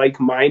heart, or is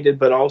like-minded,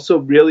 but also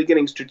really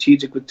getting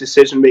strategic with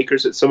decision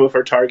makers at some of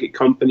our target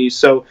companies.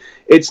 So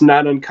it's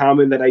not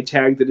uncommon that I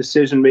tag the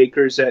decision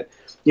makers at,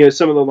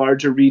 some of the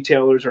larger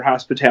retailers or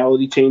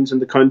hospitality chains in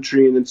the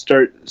country, and then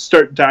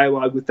start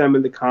dialogue with them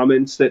in the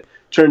comments that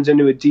turns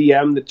into a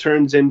DM, that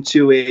turns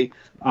into a,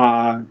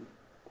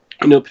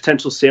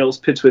 potential sales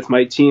pitch with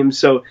my team.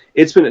 So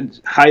it's been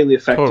highly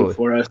effective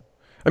for us.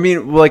 I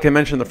mean, like I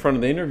mentioned in the front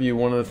of the interview,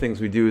 one of the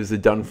things we do is the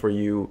done for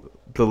you,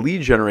 the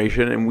lead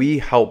generation, and we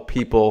help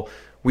people.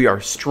 We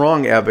are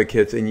strong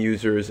advocates and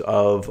users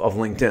of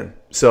LinkedIn.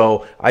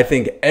 So I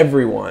think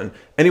anyone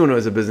who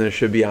has a business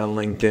should be on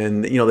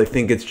LinkedIn. They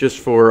think it's just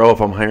for, if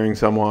I'm hiring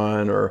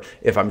someone or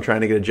if I'm trying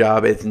to get a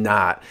job. It's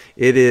not.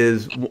 It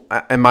is,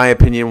 in my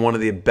opinion, one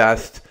of the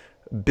best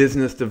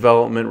business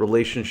development,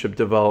 relationship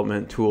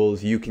development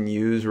tools you can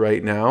use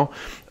right now.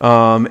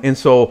 And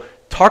so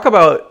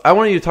I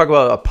wanted you to talk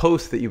about a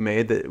post that you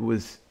made that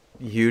was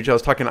huge. I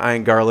was talking to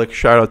Ian Garlic.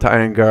 Shout out to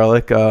Ian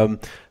Garlic,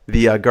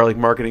 the Garlic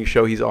Marketing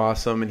Show. He's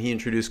awesome, and he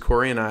introduced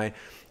Cory and I.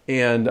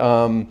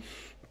 And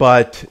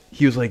but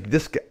he was like,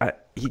 this guy,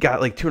 he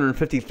got like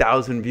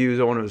 250,000 views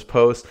on one of his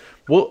posts.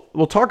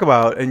 We'll talk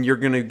about, and you're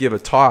going to give a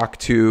talk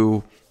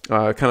to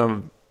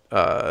kind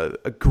of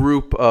a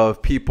group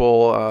of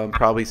people,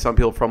 probably some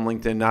people from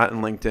LinkedIn, not in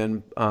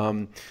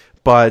LinkedIn,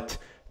 but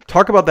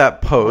talk about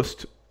that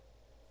post.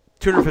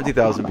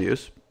 250,000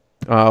 views.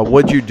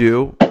 What'd you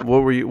do?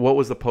 What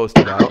was the post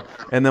about?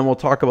 And then we'll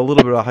talk a little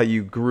bit about how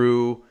you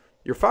grew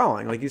your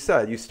following. Like you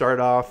said, you start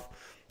off,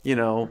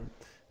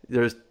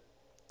 there's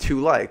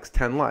 2 likes,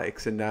 10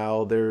 likes, and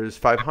now there's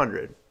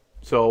 500.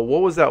 So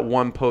what was that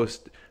one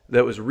post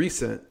that was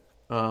recent?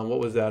 What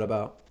was that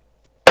about?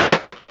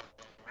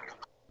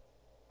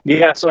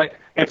 Yeah, so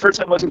at first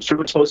I wasn't sure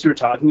which post you were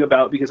talking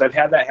about, because I've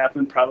had that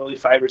happen probably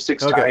 5 or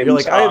 6 times. Okay, you're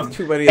like, I have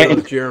too many of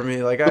those,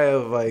 Jeremy. Like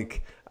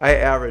I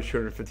average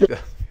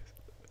 250,000.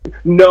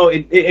 No,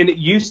 and it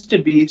used to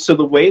be. So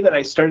the way that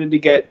I started to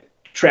get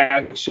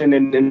traction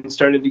and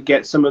started to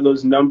get some of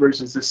those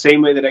numbers is the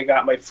same way that I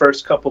got my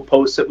first couple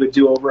posts that would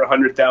do over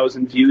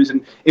 100,000 views.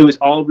 And it was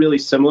all really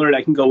similar, and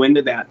I can go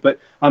into that. But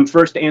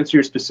first, to answer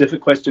your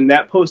specific question,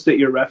 that post that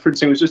you're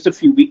referencing was just a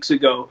few weeks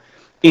ago.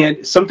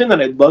 And something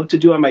that I'd love to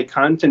do on my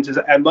content is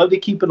I'd love to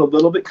keep it a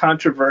little bit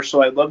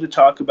controversial. I'd love to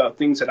talk about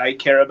things that I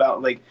care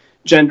about, like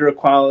gender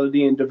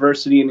equality and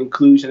diversity and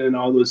inclusion and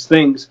all those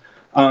things.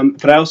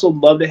 But I also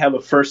love to have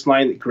a first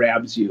line that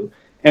grabs you.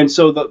 And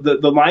so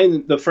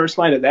the first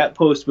line of that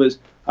post was,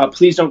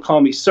 please don't call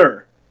me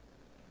sir.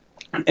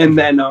 And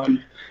then,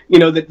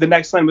 the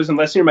next line was,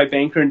 unless you're my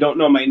banker and don't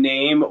know my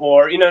name,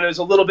 or, it was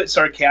a little bit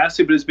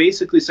sarcastic, but it was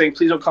basically saying,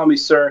 please don't call me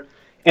sir.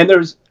 And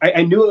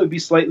I knew it would be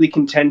slightly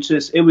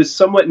contentious. It was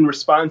somewhat in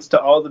response to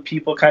all the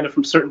people kind of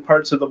from certain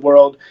parts of the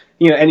world.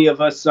 Any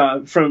of us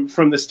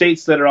from the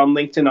States that are on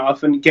LinkedIn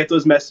often get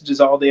those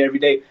messages all day, every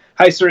day.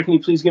 Hi, sir, can you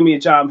please give me a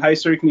job? Hi,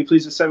 sir, can you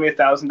please just send me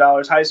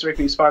 $1,000? Hi, sir,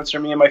 can you sponsor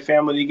me and my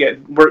family to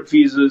get work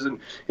visas? And,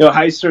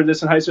 hi, sir,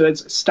 this, and hi, sir,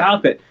 that's.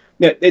 Stop it.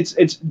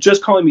 It's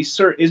just calling me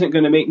sir isn't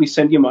going to make me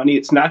send you money.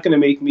 It's not going to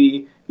make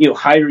me,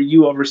 hire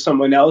you over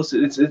someone else.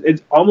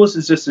 It almost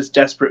is just this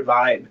desperate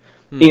vibe.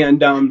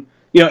 And,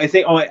 I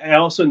think, I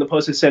also in the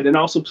post I said, and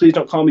also please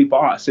don't call me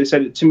boss. I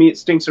said, to me, it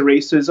stinks of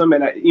racism,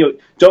 and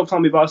don't call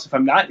me boss if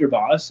I'm not your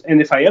boss. And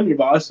if I am your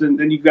boss,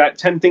 then you've got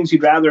 10 things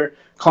you'd rather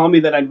call me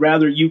that I'd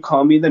rather you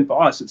call me than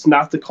boss. It's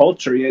not the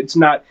culture. It's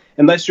not,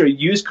 unless you're a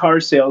used car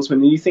salesman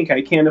and you think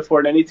I can't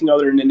afford anything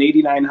other than an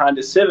 89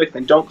 Honda Civic,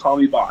 then don't call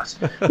me boss.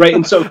 Right.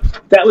 And so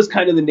that was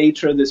kind of the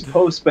nature of this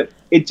post, but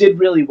it did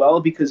really well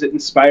because it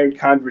inspired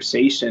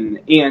conversation.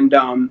 And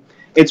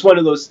it's one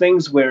of those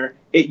things where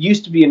it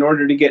used to be, in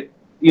order to get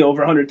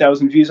over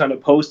 100,000 views on a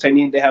post, I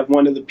needed to have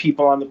one of the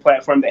people on the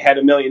platform that had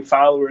 1 million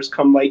followers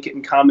come like it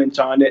and comment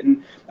on it.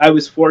 And I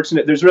was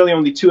fortunate. There's really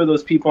only 2 of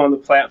those people on the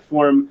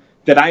platform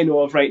that I know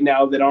of right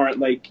now that aren't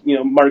like,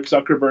 Mark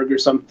Zuckerberg or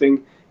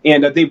something.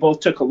 And they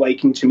both took a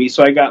liking to me.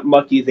 So I got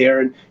lucky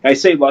there. And I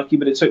say lucky,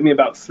 but it took me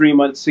about 3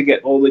 months to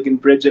get Oleg and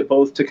Bridget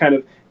both to kind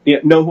of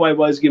know who I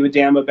was, give a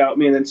damn about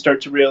me, and then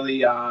start to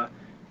really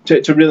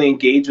to really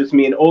engage with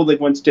me. And Oleg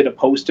once did a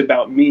post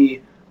about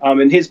me.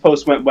 And his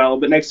post went well,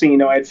 but next thing you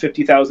know, I had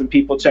 50,000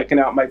 people checking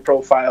out my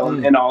profile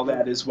and all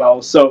that as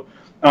well. So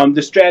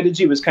the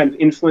strategy was kind of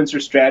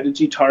influencer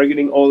strategy,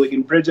 targeting Oleg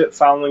and Bridget,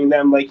 following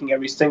them, liking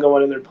every single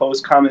one of their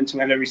posts, commenting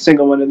on every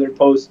single one of their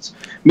posts,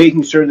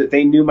 making sure that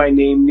they knew my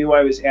name, knew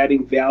I was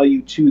adding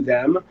value to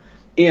them.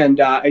 And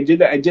I did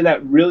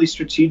that really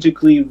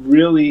strategically,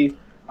 really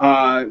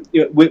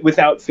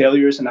without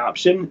failure as an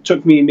option. It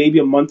took me maybe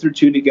a month or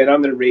 2 to get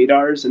on their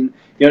radars, and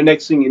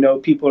next thing you know,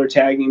 people are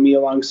tagging me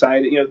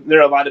alongside. There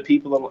are a lot of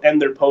people that will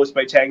end their post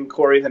by tagging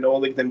Cory, then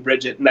Oleg, then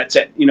Bridget, and that's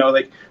it.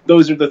 Like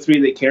those are the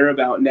 3 they care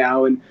about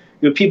now. And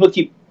people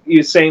keep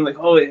saying like,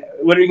 oh,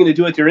 what are you going to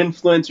do with your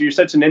influence? Or you're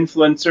such an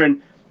influencer,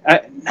 and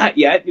not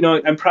yet.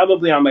 I'm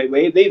probably on my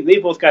way. They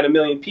both got 1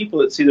 million people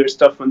that see their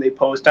stuff when they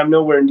post. I'm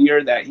nowhere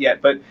near that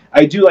yet, but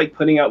I do like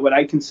putting out what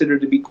I consider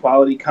to be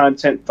quality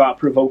content,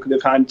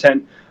 thought-provocative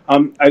content.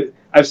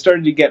 I've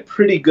started to get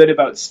pretty good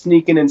about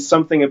sneaking in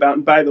something about,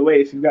 and by the way,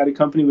 if you've got a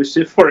company with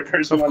shift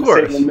workers, I want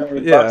to save $1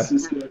 million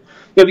bucks.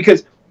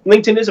 Because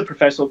LinkedIn is a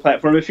professional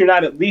platform. If you're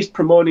not at least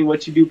promoting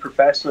what you do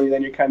professionally,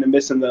 then you're kind of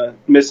missing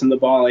the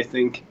ball, I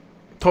think.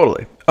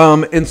 Totally.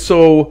 And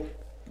so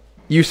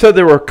you said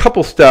there were a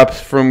couple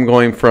steps from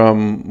going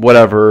from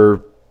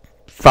whatever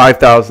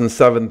 5,000,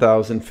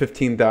 7,000,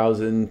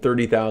 15,000,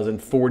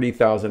 30,000,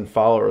 40,000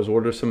 followers.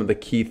 What are some of the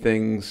key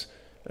things?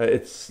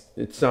 It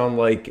sounded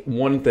like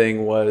one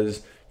thing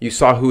was you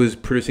saw who was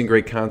producing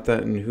great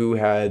content and who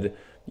had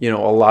a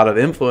lot of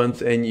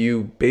influence, and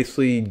you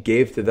basically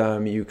gave to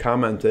them, you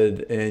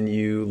commented, and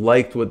you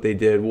liked what they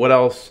did. What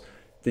else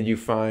did you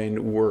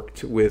find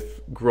worked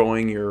with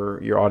growing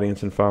your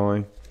audience and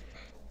following?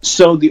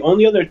 So the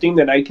only other thing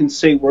that I can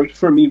say worked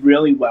for me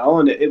really well,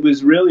 and it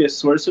was really a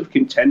source of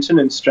contention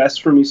and stress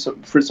for me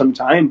for some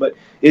time, but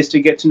is to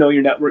get to know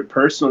your network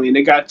personally. And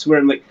it got to where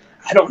I'm like,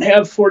 I don't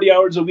have 40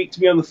 hours a week to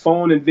be on the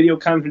phone and video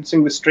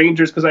conferencing with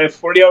strangers because I have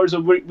 40 hours a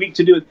week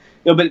to do it.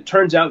 But it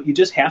turns out you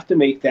just have to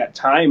make that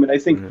time. And I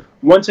think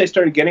once I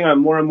started getting on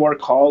more and more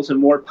calls and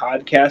more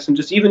podcasts and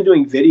just even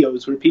doing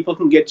videos where people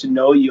can get to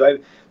know you,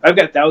 I've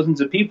got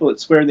thousands of people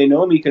that swear they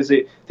know me because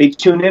they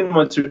tune in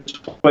once or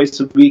twice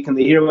a week and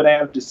they hear what I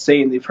have to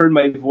say and they've heard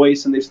my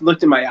voice and they've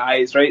looked in my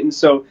eyes, right? And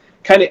so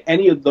kind of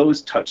any of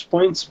those touch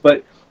points.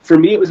 But for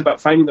me, it was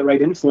about finding the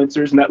right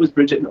influencers, and that was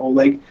Bridget and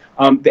Oleg.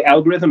 The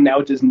algorithm now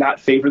does not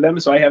favor them,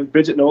 so I have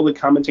Bridget and Oleg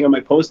commenting on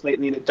my post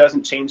lately, and it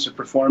doesn't change the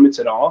performance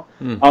at all.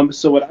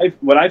 So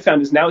what I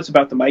found is now it's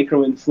about the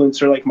micro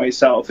influencer like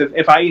myself.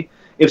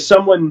 If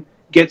someone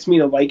gets me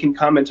to like and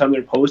comment on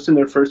their post in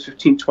their first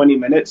 15, 20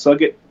 minutes, they'll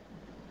get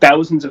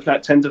thousands, if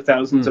not tens of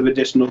thousands of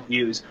additional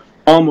views,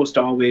 almost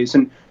always.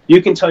 And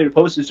you can tell your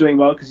post is doing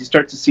well because you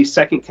start to see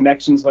second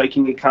connections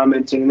liking and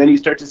commenting, and then you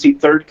start to see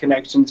third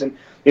connections. And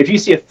if you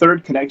see a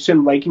third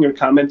connection liking or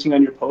commenting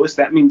on your post,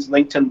 that means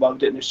LinkedIn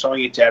loved it and is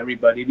showing it to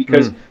everybody,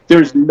 because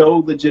there's no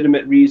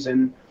legitimate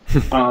reason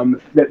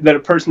that a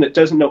person that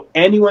doesn't know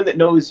anyone that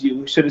knows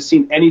you should have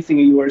seen anything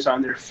of yours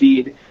on their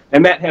feed.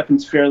 And that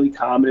happens fairly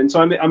common. And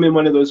so I'm in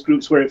one of those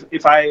groups where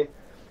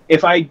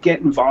if I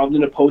get involved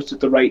in a post at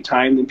the right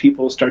time, then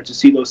people start to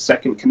see those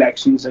second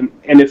connections. And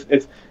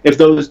if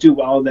those do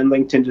well, then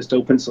LinkedIn just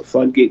opens the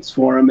floodgates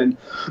for them. And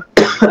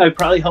I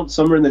probably helped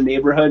somewhere in the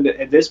neighborhood.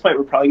 At this point,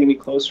 we're probably going to be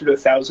closer to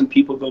 1,000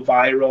 people go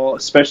viral,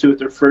 especially with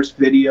their first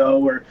video,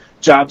 or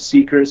job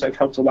seekers. I've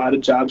helped a lot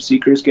of job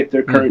seekers get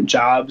their current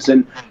jobs,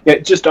 and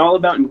it's just all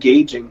about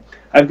engaging.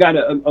 I've got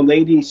a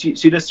lady, she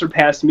just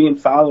surpassed me in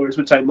followers,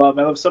 which I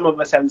love. Some of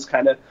us have this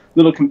kind of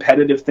little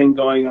competitive thing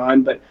going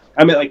on, but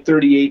I'm at like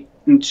 38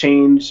 and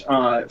change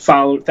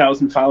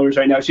 1,000 followers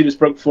right now. She just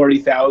broke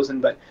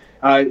 40,000, but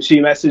she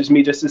messaged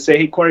me just to say,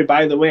 hey, Cory,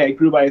 by the way, I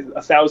grew by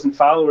 1,000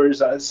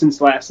 followers since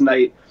last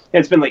night. And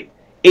it's been like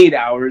 8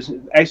 hours,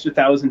 extra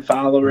 1,000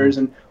 followers,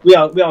 and we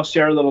all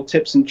share little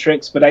tips and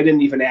tricks, but I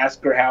didn't even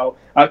ask her how,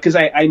 because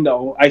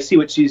I see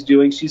what she's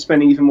doing. She's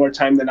spending even more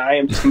time than I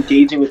am, just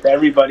engaging with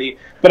everybody,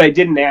 but I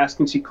didn't ask,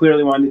 and she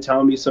clearly wanted to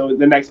tell me. So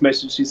the next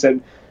message she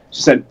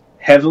said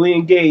heavily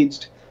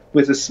engaged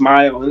with a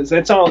smile, and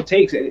that's all it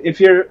takes. If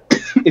you're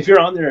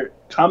on there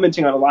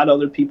commenting on a lot of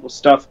other people's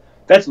stuff,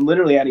 that's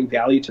literally adding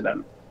value to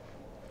them.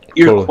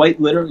 You're Totally.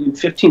 quite literally in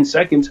 15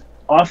 seconds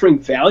offering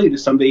value to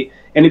somebody.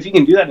 And if you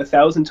can do that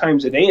 1,000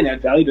 times a day and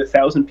add value to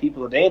 1,000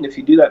 people a day, and if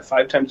you do that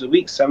 5 times a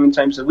week, 7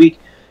 times a week,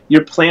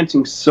 you're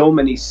planting so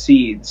many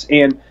seeds.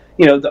 And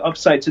the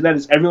upside to that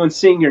is everyone's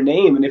seeing your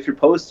name, and if your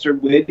posts are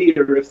witty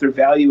or if they're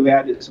value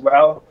add as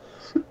well,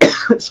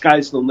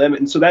 sky's the limit.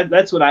 And so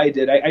that's what I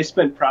did. I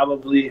spent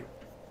probably,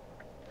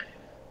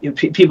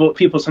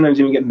 people sometimes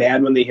even get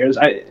mad when they hear this.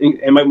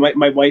 And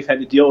my wife had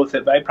to deal with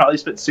it, but I probably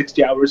spent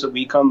 60 hours a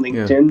week on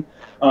LinkedIn,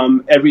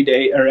 every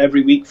day or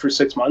every week for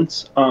 6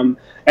 months.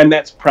 And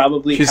that's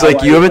probably. She's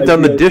like, you haven't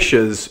done the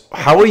dishes.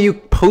 How are you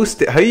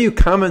posting? How are you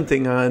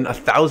commenting on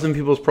 1,000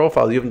 people's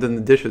profiles? You haven't done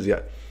the dishes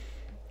yet.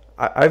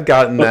 I've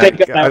gotten that.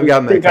 I've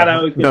gotten that.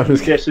 I would get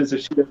dishes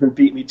if she doesn't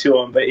beat me to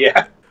them. But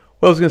yeah.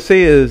 What I was going to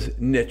say is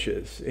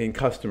niches in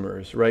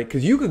customers, right?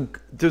 Because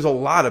there's a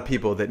lot of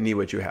people that need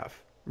what you have,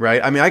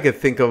 right? I mean, I could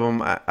think of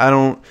them. I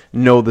don't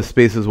know the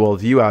space as well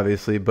as you,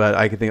 obviously, but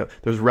I could think of,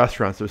 there's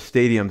restaurants, there's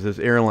stadiums, there's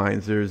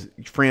airlines, there's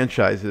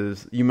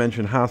franchises. You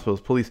mentioned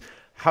hospitals, police.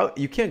 How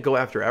you can't go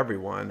after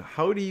everyone.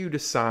 How do you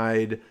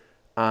decide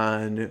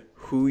on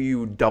who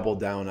you double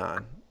down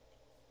on?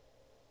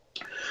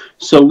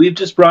 So we've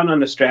just brought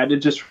on a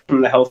strategist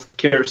from the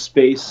healthcare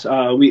space.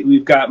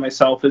 We've got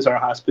myself as our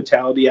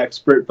hospitality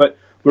expert, but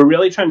we're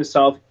really trying to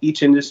solve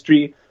each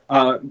industry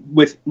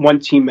with one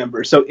team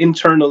member. So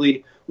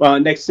internally,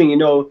 next thing you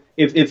know,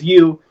 if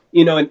you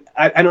and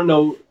I don't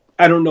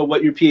know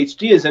what your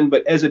PhD is in,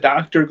 but as a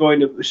doctor going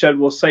to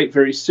Shedwool site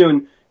very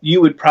soon, you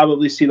would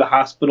probably see the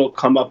hospital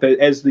come up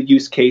as the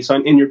use case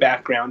in your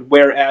background.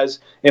 Whereas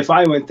if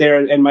I went there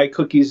and my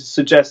cookies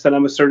suggest that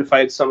I'm a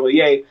certified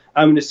sommelier,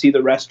 I'm going to see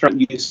the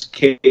restaurant use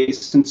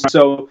case. And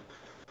so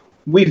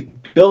we've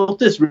built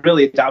this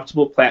really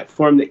adaptable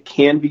platform that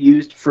can be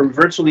used for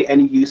virtually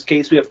any use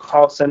case. We have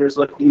call centers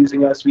looking at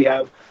using us. We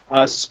have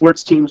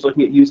sports teams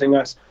looking at using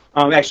us.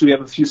 Actually, we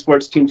have a few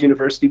sports teams,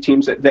 university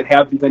teams that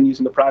have begun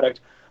using the product.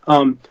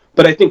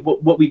 But I think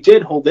what we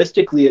did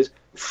holistically is,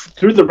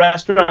 through the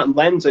restaurant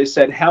lens, I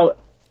said,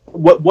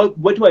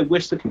 what do I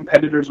wish the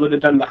competitors would have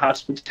done in the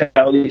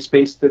hospitality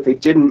space that they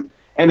didn't?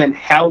 And then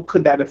how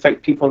could that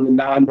affect people in the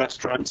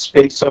non-restaurant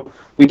space? So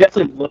we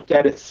definitely looked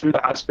at it through the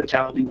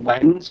hospitality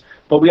lens,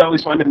 but we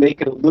always wanted to make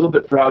it a little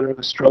bit broader of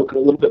a stroke and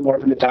a little bit more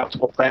of an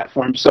adaptable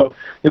platform. So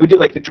we do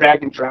like the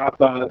drag and drop,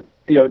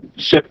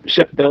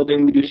 shift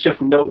building, we do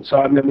shift notes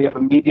on, then we have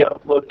a media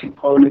upload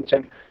component,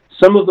 and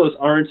some of those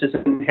aren't as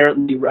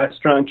inherently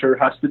restaurant or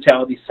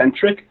hospitality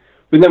centric.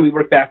 But then we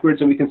work backwards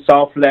and we can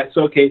solve for that.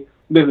 So, okay,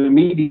 we have a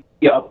media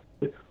up.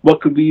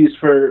 What could we use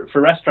for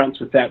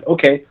restaurants with that?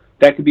 Okay,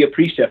 that could be a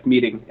pre-shift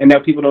meeting. And now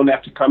people don't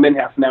have to come in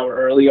half an hour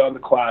early on the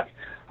clock.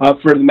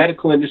 For the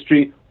medical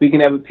industry, we can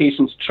have a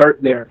patient's chart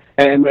there.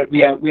 And we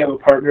have a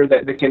partner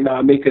that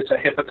can make us a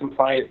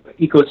HIPAA-compliant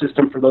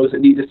ecosystem for those that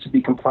need us to be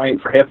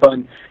compliant for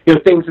HIPAA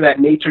and things of that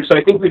nature. So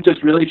I think we've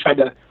just really tried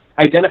to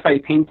identify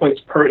pain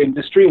points per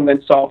industry and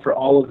then solve for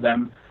all of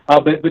them.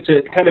 But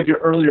to kind of your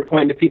earlier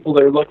point, to people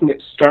that are looking at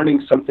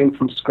starting something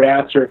from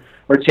scratch or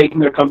taking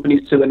their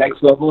companies to the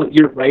next level,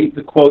 you're right.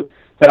 The quote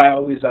that I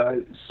always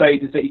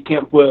cite is that you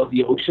can't boil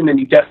the ocean, and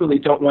you definitely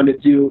don't want to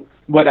do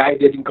what I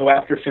did and go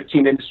after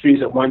 15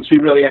 industries at once. We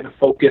really had to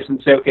focus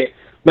and say, okay,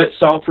 let's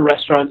solve for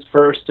restaurants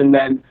first, and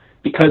then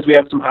because we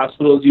have some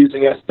hospitals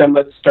using us, then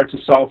let's start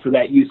to solve for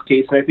that use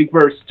case. And I think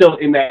we're still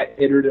in that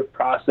iterative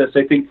process.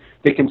 I think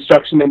the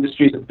construction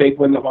industry is a big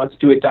one that wants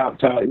to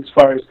adopt as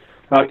far as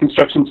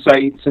construction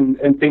sites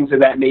and things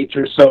of that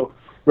nature. So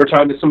we're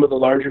talking to some of the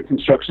larger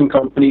construction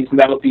companies, and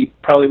that'll be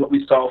probably what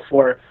we solve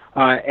for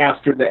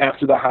after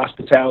the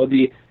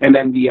hospitality and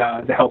then the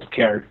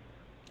healthcare.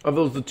 Are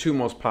those the two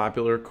most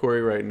popular,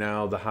 Cory, right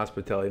now, the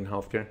hospitality and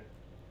healthcare?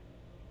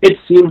 It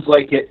seems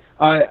like it.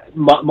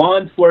 Law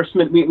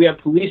enforcement, we have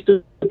police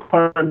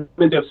department,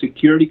 we have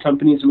security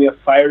companies, and we have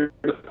fire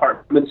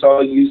departments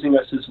all using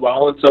us as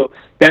well. And so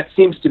that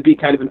seems to be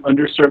kind of an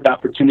underserved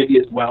opportunity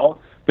as well.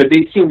 But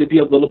they seem to be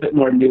a little bit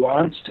more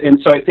nuanced. And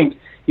so I think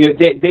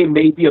they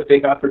may be a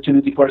big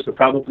opportunity for us, but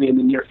probably in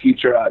the near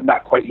future,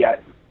 not quite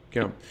yet.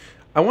 Yeah.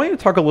 I want you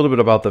to talk a little bit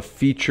about the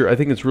feature. I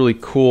think it's really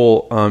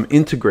cool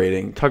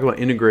integrating. Talk about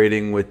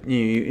integrating with,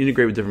 you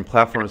integrate with different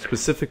platforms,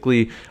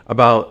 specifically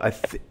about,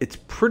 it's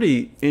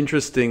pretty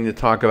interesting to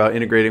talk about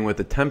integrating with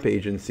the temp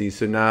agency.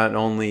 So not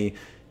only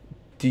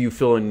do you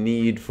feel a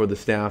need for the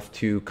staff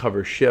to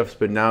cover shifts,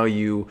 but now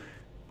you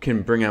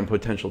can bring on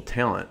potential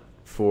talent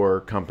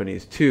for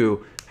companies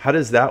too. How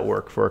does that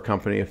work for a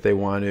company if they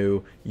want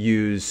to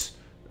use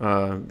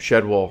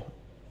Shedwool?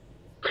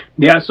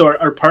 Yeah, so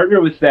our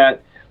partner with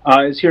that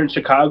is here in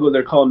Chicago.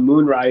 They're called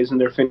Moonrise, and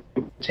they're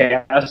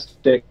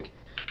fantastic.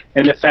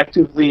 And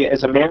effectively,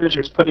 as a manager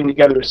is putting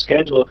together a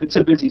schedule, if it's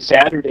a busy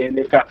Saturday and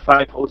they've got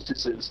 5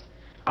 hostesses,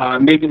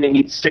 maybe they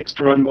need 6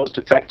 to run most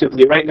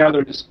effectively. Right now,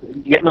 they're just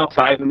getting all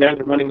 5 in there.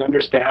 They're running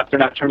understaffed. They're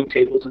not turning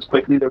tables as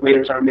quickly. Their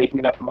waiters aren't making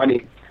enough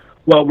money.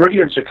 Well, we're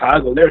here in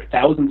Chicago. There are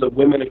thousands of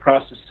women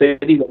across the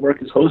city that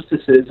work as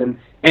hostesses, and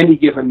any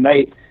given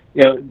night,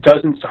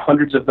 dozens to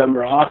hundreds of them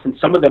are off, and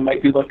some of them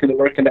might be looking to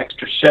work an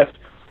extra shift.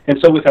 And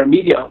so with our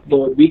media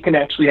upload, we can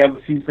actually have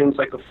a few things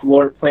like a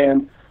floor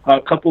plan, a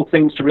couple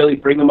things to really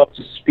bring them up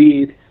to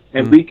speed,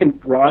 and we can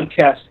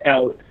broadcast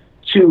out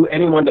to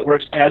anyone that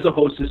works as a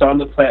hostess on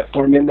the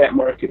platform in that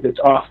market that's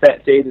off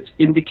that day, that's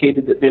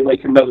indicated that they'd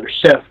like another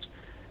shift.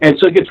 And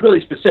so it gets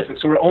really specific.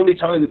 So we're only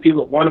telling the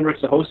people that want to work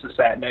as a hostess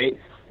that night,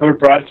 and we're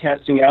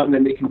broadcasting out, and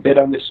then they can bid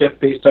on the shift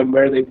based on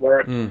where they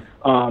work.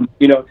 A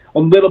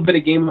little bit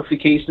of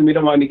gamification. We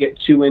don't want to get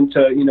too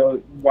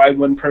into, why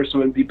one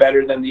person would be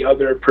better than the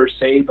other per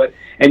se,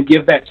 and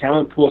give that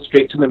talent pool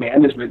straight to the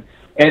management.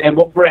 And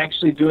what we're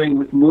actually doing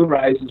with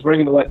Moonrise is we're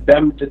going to let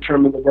them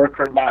determine the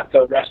worker, not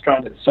the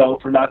restaurant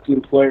itself or not the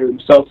employer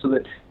themselves, so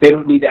that they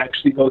don't need to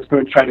actually go through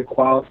and try to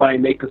qualify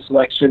and make a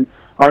selection.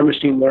 Our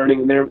machine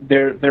learning and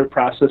their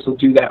process will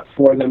do that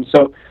for them.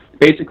 So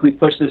basically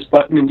push this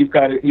button and you've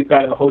got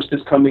a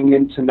hostess coming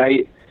in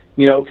tonight,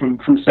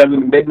 from 7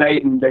 to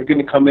midnight, and they're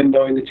going to come in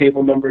knowing the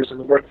table numbers and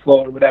the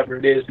workflow or whatever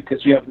it is,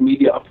 because we have the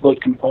media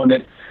upload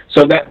component.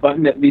 So that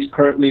button, at least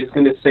currently, is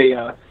going to say,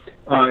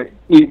 so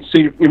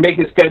you're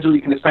making a schedule.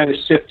 You can assign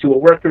a shift to a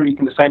worker. You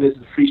can assign it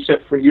as a free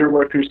shift for your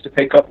workers to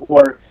pick up,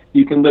 or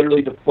you can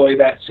literally deploy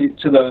that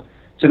to the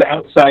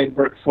outside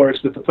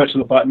workforce with the push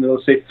of a button.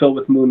 It'll say fill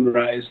with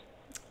Moonrise.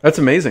 That's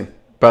amazing.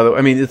 By the way,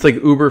 I mean, it's like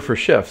Uber for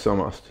shifts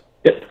almost.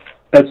 Yep.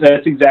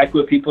 That's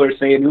exactly what people are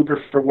saying.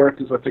 Uber for work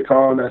is what they're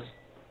calling us.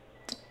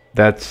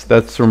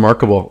 That's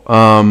remarkable.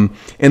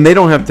 And they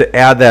don't have to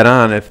add that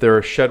on. If they're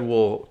a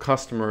Shedwool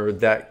customer,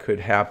 that could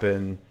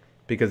happen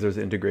because there's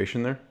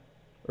integration there?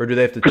 Or do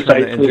they have to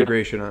turn the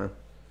integration on?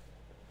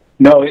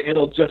 No,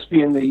 it'll just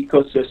be in the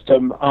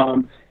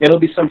ecosystem. It'll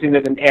be something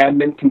that an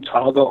admin can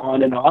toggle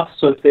on and off.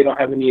 So if they don't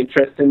have any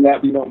interest in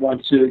that, we don't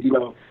want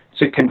to,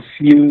 to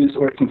confuse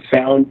or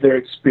confound their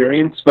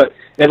experience, but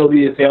it'll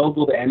be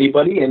available to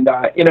anybody. And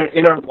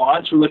in our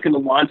launch, we're looking to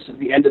launch at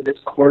the end of this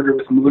quarter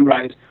with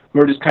Moonrise.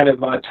 We're just kind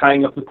of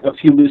tying up a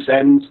few loose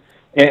ends,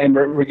 and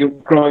we're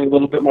growing a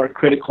little bit more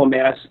critical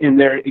mass in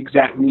their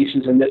exact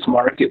niches in this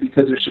market,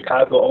 because they're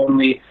Chicago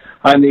only,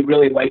 and they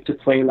really like to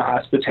play in the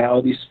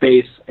hospitality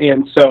space.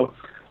 And so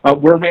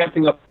we're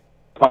ramping up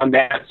on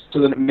that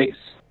so that it makes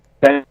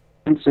sense,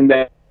 and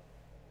that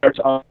start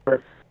to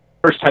offer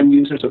first-time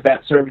users of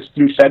that service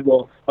through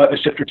Shedwool a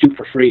shift or two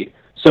for free.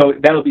 So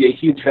that'll be a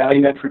huge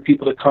value add for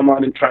people to come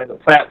on and try the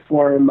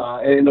platform,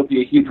 and it'll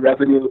be a huge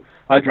revenue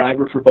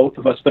driver for both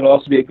of us, but it'll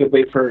also be a good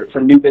way for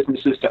new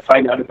businesses to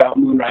find out about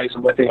Moonrise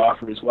and what they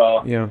offer as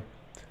well. Yeah.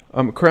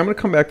 Cory, I'm going to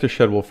come back to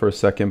Shedwool for a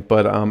second,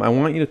 but I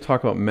want you to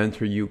talk about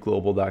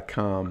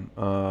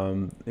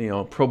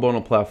mentoruglobal.com. Pro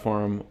bono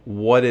platform.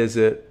 What is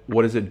it?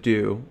 What does it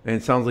do? And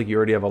it sounds like you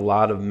already have a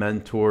lot of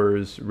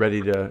mentors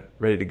ready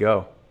to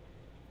go.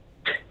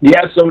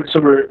 Yeah, so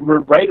we're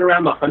right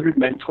around the 100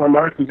 mentor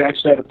mark. We've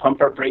actually had to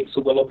pump our brakes a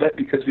little bit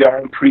because we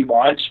are in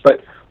pre-launch,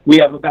 but we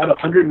have about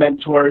 100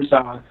 mentors.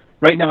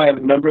 Right now I have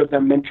a number of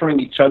them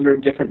mentoring each other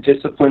in different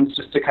disciplines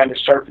just to kind of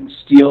sharpen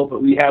steel,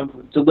 but we have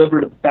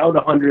delivered about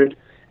 100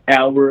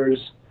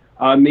 hours,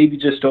 maybe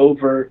just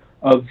over,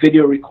 of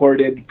video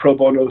recorded pro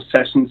bono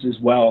sessions as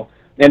well.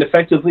 And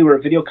effectively, we're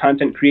a video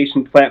content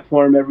creation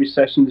platform. Every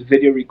session is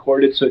video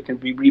recorded, so it can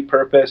be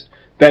repurposed.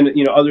 Then,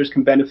 others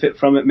can benefit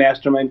from it.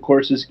 Mastermind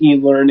courses,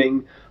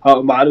 e-learning, a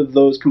lot of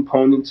those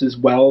components as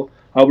well.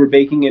 We're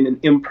baking in an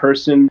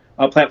in-person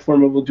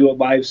platform where we'll do a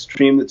live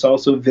stream that's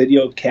also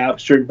video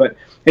captured. But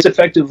it's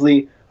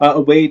effectively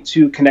a way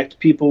to connect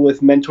people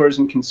with mentors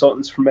and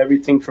consultants from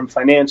everything from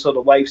financial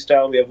to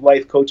lifestyle. We have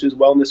life coaches,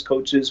 wellness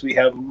coaches. We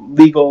have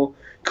legal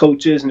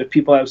coaches, and if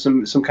people have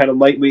some kind of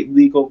lightweight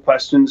legal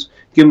questions,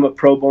 give them a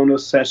pro bono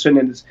session.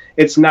 And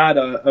it's not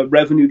a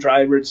revenue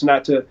driver. It's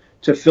not to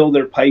fill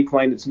their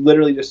pipeline. It's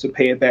literally just to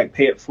pay it back,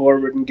 pay it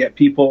forward, and get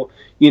people,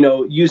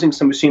 using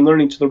some machine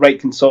learning to the right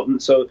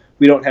consultant, so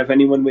we don't have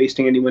anyone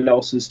wasting anyone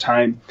else's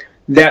time.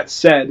 That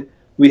said,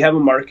 we have a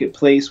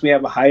marketplace. We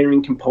have a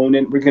hiring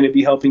component. We're going to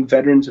be helping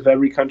veterans of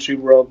every country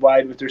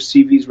worldwide with their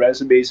CVs,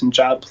 resumes, and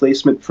job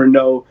placement for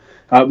no.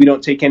 We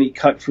don't take any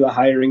cut for the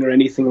hiring or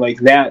anything like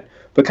that.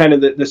 But kind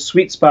of the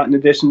sweet spot, in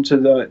addition to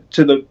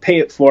the pay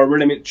it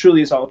forward, I mean, it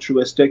truly is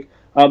altruistic.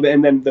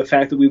 And then the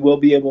fact that we will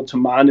be able to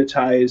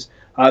monetize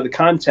the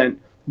content.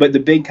 But the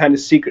big kind of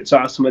secret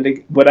sauce,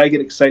 and what I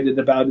get excited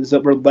about, is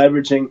that we're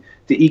leveraging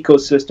the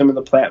ecosystem of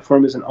the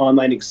platform as an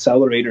online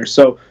accelerator.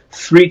 So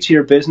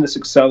 3-tier business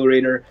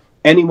accelerator.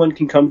 Anyone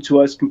can come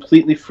to us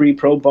completely free,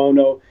 pro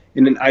bono,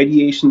 in an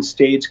ideation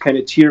stage, kind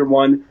of tier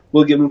 1.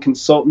 We'll give them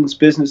consultants,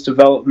 business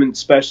development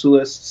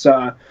specialists,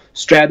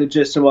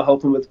 strategists, and we'll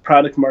help them with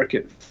product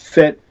market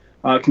fit,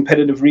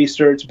 competitive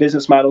research,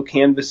 business model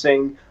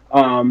canvassing,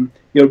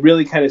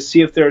 really kind of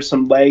see if there are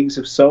some legs.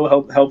 If so,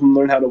 help them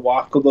learn how to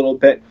walk a little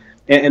bit,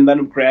 and let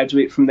them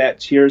graduate from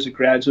that tier as a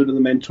graduate of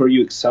the Mentor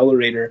You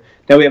Accelerator.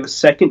 Now we have a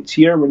second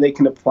tier where they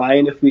can apply,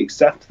 and if we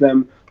accept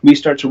them, we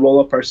start to roll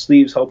up our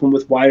sleeves, help them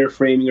with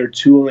wireframing or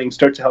tooling,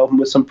 start to help them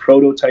with some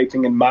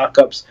prototyping and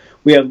mock-ups.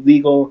 We have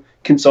legal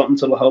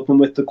consultants that will help them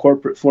with the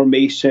corporate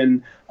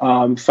formation,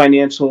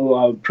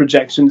 financial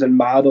projections and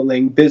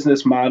modeling,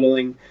 business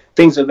modeling,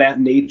 things of that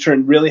nature,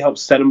 and really help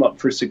set them up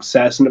for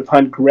success. And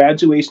upon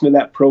graduation of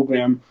that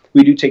program,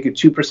 we do take a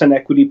 2%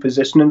 equity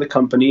position in the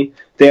company.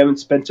 They haven't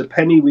spent a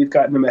penny. We've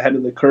gotten them ahead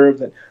of the curve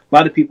that a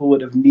lot of people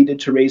would have needed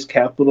to raise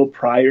capital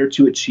prior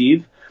to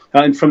achieve.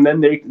 And from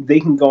then, they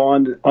can go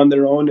on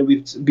their own, and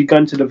we've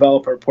begun to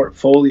develop our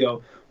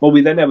portfolio. Well,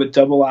 we then have a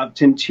double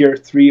opt-in Tier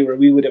 3 where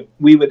we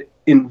would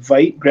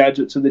invite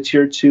graduates of the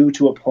Tier 2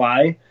 to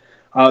apply.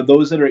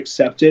 Those that are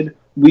accepted,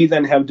 we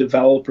then have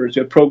developers,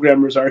 we have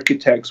programmers,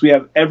 architects. We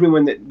have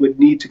everyone that would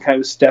need to kind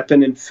of step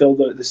in and fill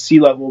the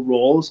C-level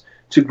roles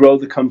to grow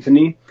the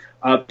company.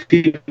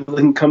 People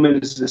can come in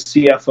as a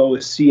CFO, a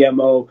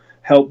CMO,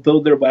 help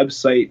build their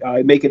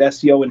website, make it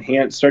SEO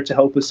enhanced, start to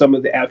help with some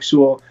of the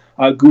actual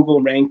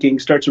Google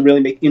rankings, start to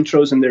really make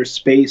intros in their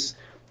space,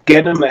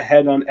 get them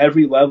ahead on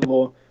every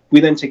level.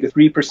 We then take a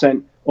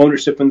 3%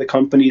 ownership in the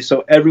company.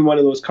 So every one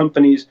of those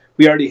companies,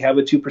 we already have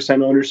a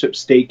 2% ownership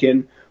stake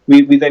in.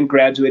 We then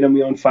graduate them.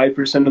 We own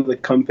 5% of the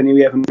company.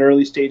 We have an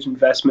early stage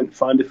investment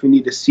fund if we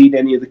need to seed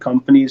any of the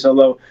companies,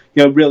 although,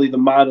 really the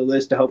model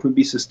is to help them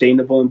be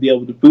sustainable and be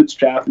able to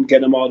bootstrap and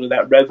get them all to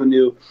that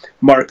revenue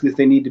mark that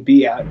they need to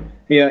be at.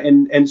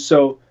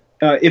 So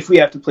if we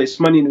have to place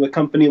money into a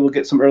company, we'll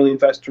get some early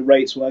investor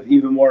rights. We'll have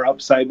even more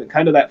upside, but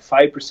kind of that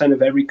 5%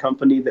 of every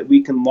company that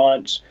we can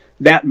launch,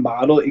 that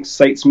model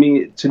excites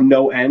me to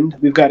no end.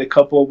 We've got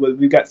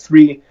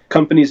 3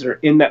 companies that are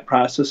in that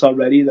process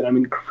already that I'm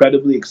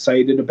incredibly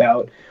excited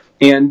about.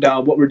 And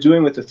what we're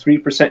doing with the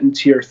 3% in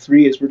Tier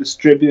 3 is we're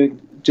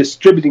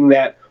distributing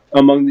that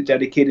among the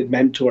dedicated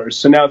mentors.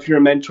 So now if you're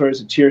a mentor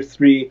as a Tier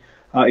 3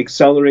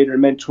 accelerator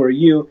mentor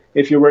you,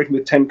 if you're working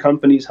with 10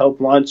 companies, help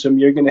launch them,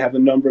 you're going to have a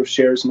number of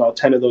shares in all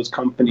 10 of those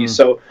companies.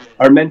 So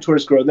our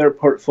mentors grow their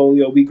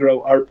portfolio, we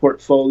grow our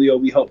portfolio,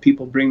 we help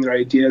people bring their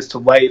ideas to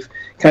life,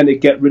 kind of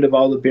get rid of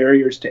all the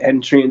barriers to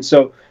entry. And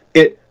so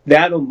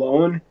that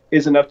alone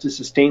is enough to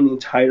sustain the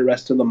entire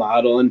rest of the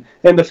model. And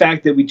the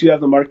fact that we do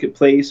have the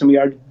marketplace and we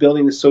are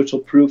building the social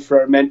proof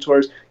for our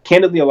mentors.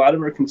 Candidly, a lot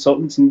of our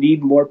consultants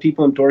need more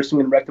people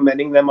endorsing and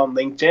recommending them on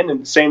LinkedIn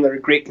and saying they're a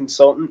great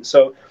consultant.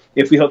 So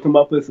if we hook them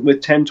up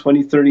with 10,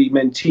 20, 30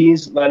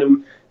 mentees, let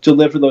them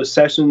deliver those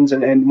sessions.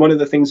 And one of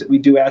the things that we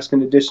do ask,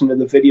 in addition to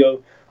the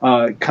video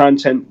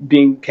content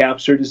being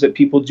captured, is that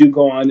people do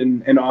go on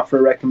and offer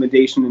a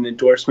recommendation and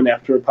endorsement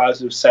after a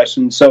positive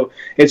session. So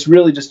it's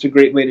really just a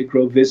great way to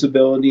grow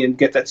visibility and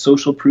get that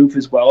social proof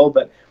as well.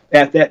 But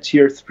at that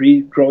Tier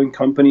 3, growing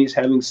companies,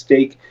 having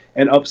stake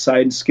and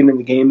upside and skin in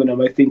the game in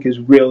them, I think is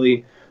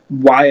really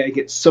why I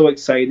get so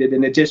excited,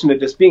 in addition to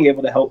just being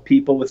able to help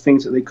people with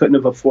things that they couldn't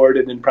have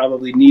afforded and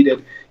probably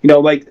needed,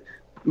 like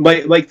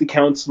the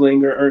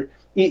counseling or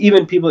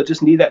even people that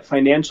just need that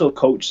financial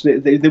coach.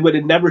 They would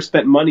have never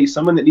spent money.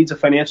 Someone that needs a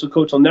financial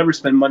coach will never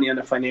spend money on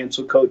a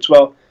financial coach.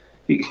 Well,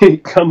 you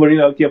come when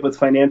you hook you up with a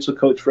financial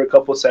coach for a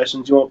couple of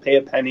sessions, you won't pay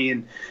a penny.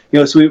 And,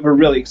 so we're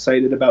really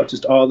excited about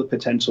just all the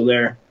potential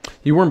there.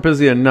 You weren't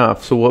busy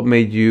enough, so what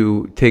made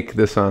you take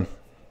this on?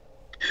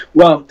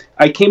 Well,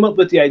 I came up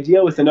with the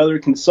idea with another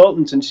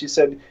consultant, and she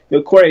said,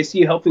 Cory, I see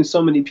you helping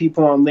so many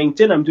people on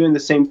LinkedIn. I'm doing the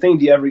same thing.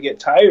 Do you ever get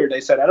tired? I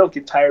said, I don't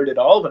get tired at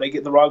all, but I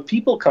get the wrong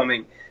people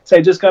coming. So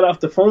I just got off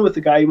the phone with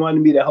the guy who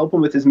wanted me to help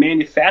him with his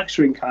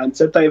manufacturing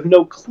concept. I have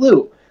no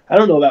clue. I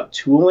don't know about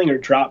tooling or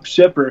drop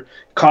ship or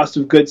cost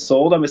of goods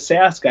sold. I'm a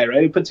SaaS guy,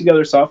 right? I put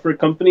together software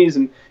companies,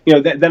 and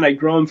then I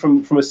grow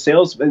them from a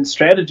sales and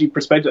strategy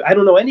perspective. I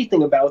don't know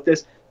anything about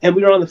this, and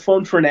we were on the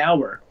phone for an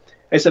hour.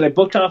 I said I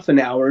booked off an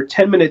hour.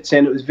 10 minutes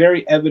in, it was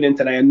very evident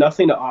that I had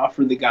nothing to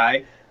offer the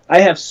guy. I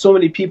have so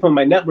many people in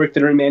my network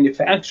that are in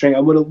manufacturing. I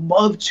would have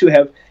loved to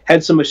have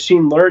had some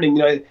machine learning.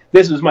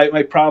 This was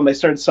my problem. I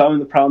started solving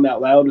the problem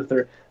out loud with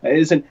her.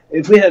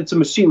 If we had some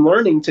machine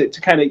learning to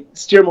kind of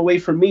steer him away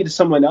from me to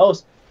someone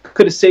else,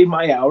 could have saved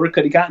my hour,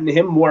 could have gotten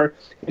him more.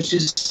 And she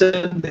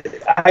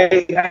said,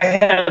 I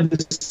had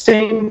the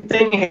same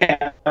thing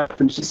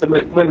happen. She said,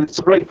 when it's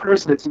the right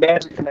person, it's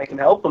magic and I can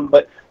help them.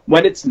 But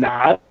when it's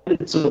not,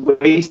 it's a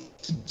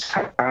waste of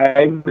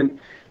time. And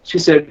she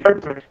said,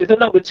 perfect. I said,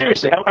 no, but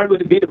seriously, how hard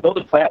would it be to build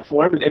a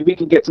platform and we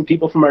can get some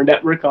people from our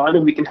network on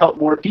and we can help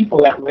more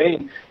people that way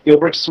and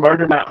work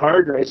smarter, not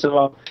harder. I said,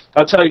 well,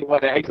 I'll tell you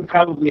what, I could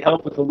probably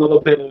help with a little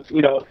bit of,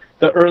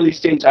 the early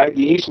stage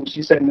ideation.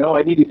 She said, no,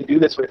 I needed to do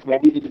this with me. I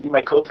needed to be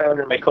my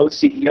co-founder and my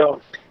co-CEO.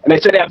 And I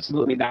said,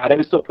 absolutely not. I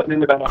was still putting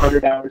in about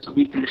 100 hours a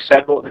week in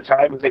Shedwool at the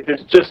time. I was like,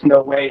 there's just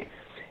no way.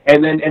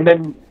 And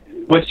then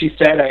what she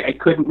said, I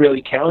couldn't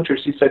really counter.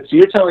 She said, so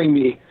you're telling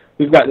me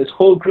we've got this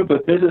whole group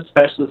of business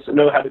specialists that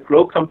know how to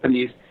grow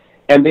companies,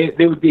 and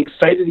they would be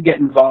excited to get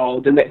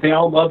involved, and they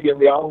all love you,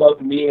 and they all love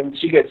me, and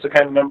she gets the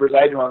kind of numbers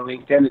I do on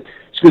LinkedIn.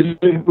 She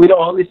goes, we know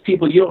all these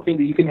people, you don't think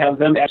that you can have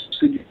them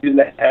actually do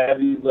the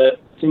heavy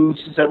lift And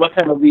she said, what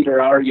kind of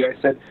leader are you? I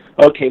said,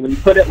 okay, when you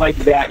put it like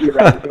that, you're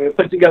right. So we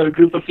put together a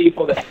group of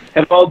people that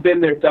have all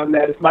been there, done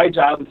that. It's my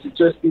job is to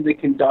just be the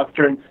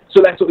conductor. And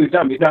so that's what we've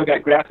done. We've now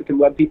got graphic and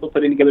web people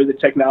putting together the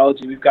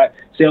technology. We've got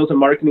sales and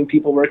marketing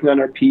people working on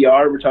our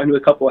PR. We're talking to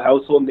a couple of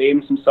household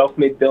names, some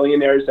self-made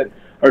billionaires that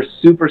are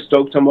super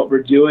stoked on what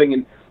we're doing.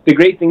 And the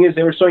great thing is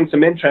they were showing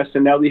some interest,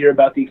 and now they hear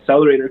about the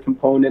accelerator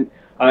component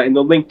and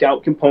the linked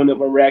out component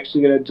where we're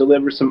actually going to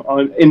deliver some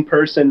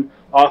in-person,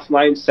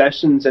 offline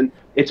sessions, and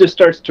it just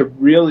starts to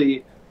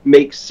really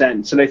make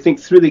sense. And I think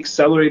through the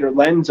accelerator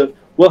lens of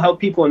we'll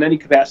help people in any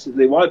capacity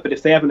they want, but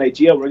if they have an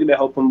idea, we're going to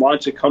help them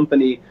launch a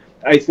company.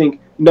 I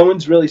think no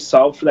one's really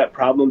solved for that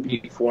problem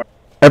before.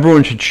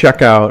 Everyone should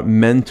check out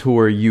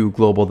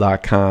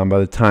mentoruglobal.com. By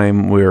the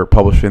time we're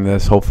publishing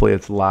this, hopefully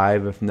it's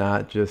live. If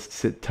not, just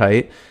sit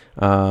tight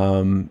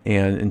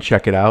and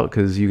check it out,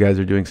 because you guys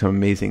are doing some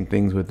amazing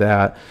things with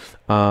that.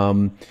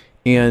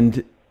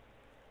 And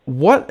I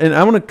want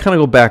to kind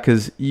of go back,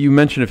 because you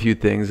mentioned a few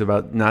things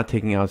about not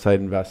taking outside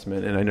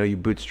investment, and I know you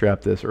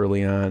bootstrapped this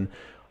early on.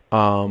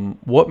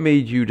 What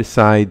made you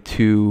decide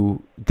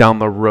to, down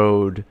the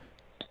road,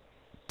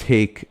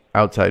 take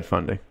outside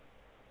funding?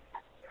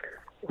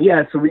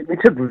 Yeah, so we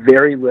took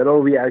very little.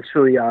 We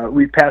actually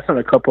we passed on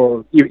a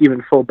couple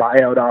even full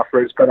buyout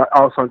offers, but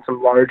also on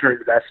some larger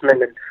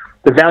investment. And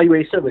the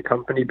valuation of the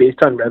company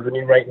based on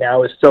revenue right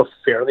now is still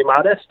fairly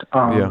modest.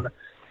 And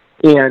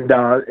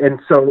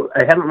so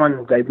I haven't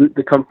wanted to dilute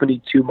the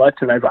company too much,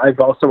 and I've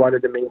also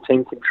wanted to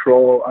maintain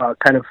control,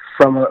 kind of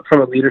from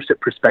a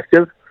leadership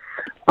perspective.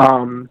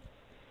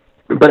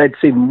 But I'd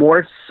say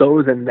more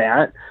so than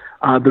that.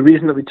 The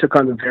reason that we took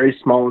on a very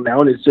small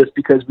amount is just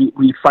because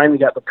we finally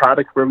got the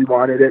product where we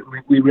wanted it.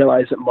 We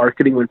realized that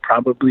marketing would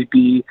probably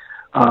be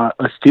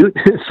astute,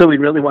 so we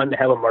really wanted to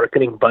have a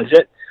marketing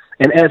budget.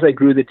 And as I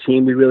grew the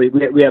team,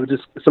 we have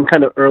just some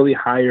kind of early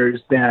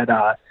hires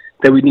that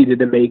we needed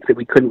to make that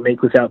we couldn't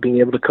make without being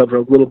able to cover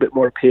a little bit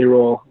more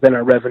payroll than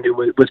our revenue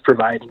was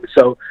providing.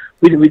 So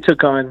we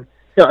took on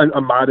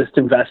a modest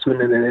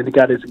investment, and then it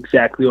got us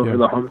exactly over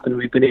the hump, and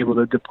we've been able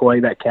to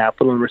deploy that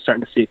capital, and we're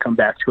starting to see it come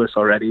back to us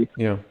already.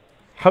 Yeah.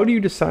 How do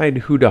you decide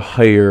who to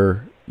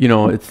hire?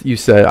 You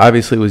said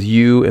obviously it was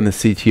you and the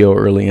CTO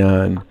early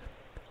on.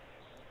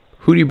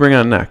 Who do you bring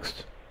on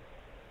next?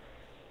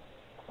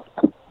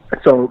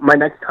 So my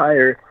next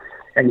hire,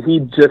 and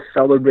he just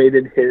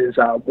celebrated his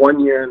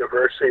 1-year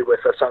anniversary with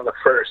us on the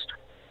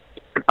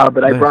 1st.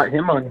 But I brought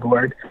him on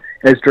board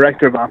as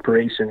director of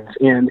operations,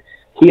 and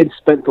he had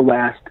spent the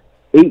last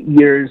 8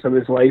 years of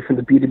his life in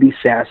the B2B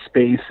SaaS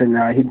space, and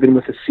he'd been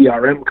with a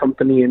CRM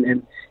company,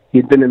 and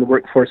he'd been in the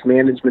workforce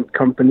management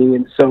company,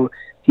 and so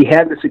he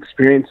had this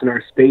experience in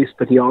our space,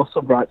 but he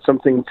also brought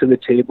something to the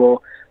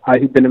table.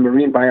 He'd been a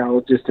marine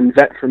biologist and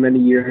vet for many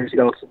years.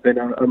 He'd also been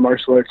a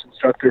martial arts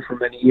instructor for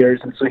many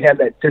years, and so he had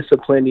that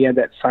discipline, he had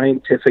that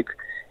scientific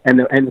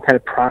and kind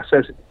of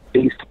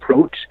process-based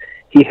approach.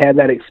 He had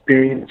that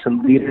experience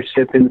and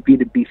leadership in the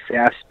B2B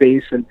SaaS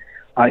space, and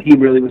he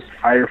really was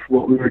fired for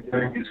what we were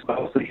doing as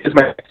well. So he was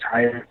my next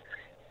hire,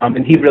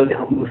 and he really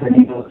helped move the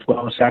needle as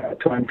well. Shout out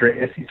to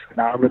Andreas, he's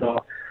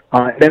phenomenal.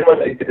 And then what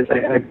I did is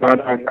I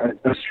brought on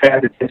a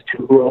strategist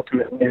who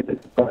ultimately ended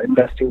up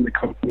investing in the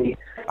company.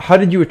 How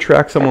did you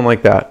attract someone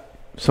like that,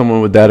 someone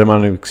with that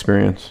amount of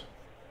experience?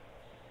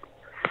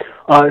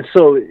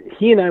 So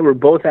he and I were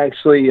both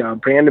actually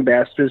brand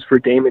ambassadors for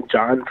Damon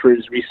John for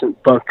his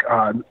recent book,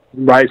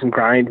 Rise and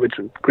Grind, which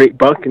was a great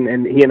book,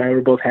 and he and I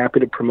were both happy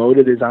to promote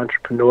it as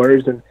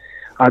entrepreneurs, and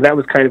that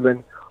was kind of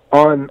an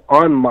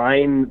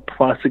online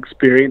plus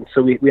experience.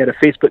 So we had a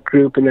Facebook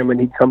group, and then when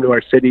he'd come to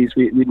our cities,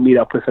 we'd meet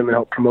up with him and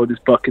help promote his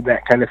book and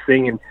that kind of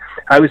thing. And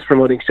I was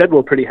promoting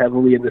Shedwool pretty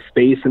heavily in the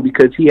space, and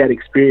because he had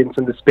experience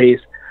in the space,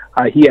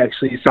 he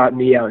actually sought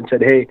me out and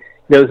said, hey,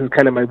 this is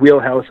kind of my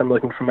wheelhouse. I'm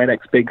looking for my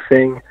next big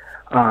thing.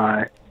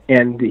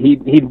 And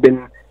he'd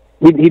been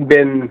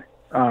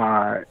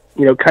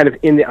kind of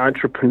in the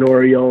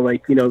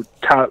entrepreneurial,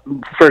 top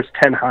first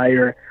 10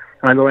 hire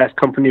on the last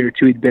company or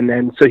two he'd been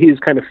in. So he was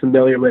kind of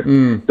familiar with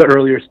the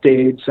earlier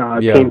stage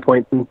pain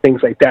points and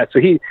things like that. So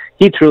he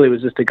truly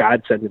was just a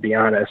godsend, to be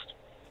honest.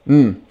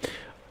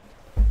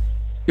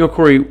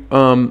 Cory,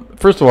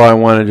 first of all, I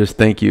want to just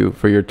thank you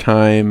for your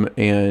time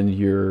and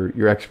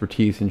your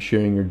expertise in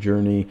sharing your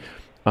journey.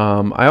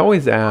 I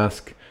always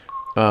ask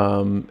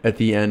at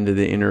the end of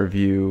the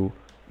interview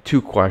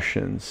 2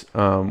 questions,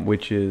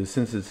 which is,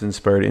 since it's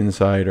Inspired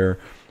Insider,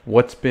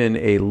 what's been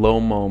a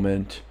low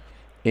moment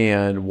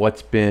and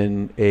what's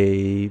been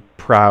a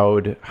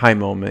proud high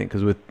moment?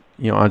 Because with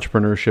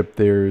entrepreneurship,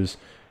 there's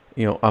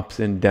ups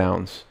and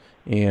downs.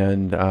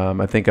 And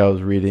I think I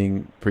was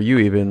reading for you,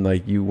 even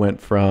like you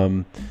went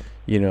from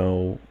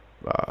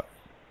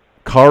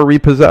car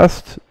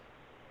repossessed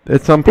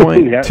at some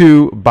point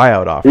to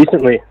buyout offer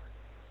recently.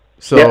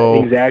 So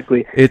yeah,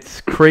 exactly.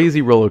 It's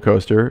crazy roller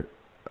coaster.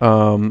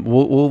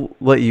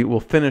 We'll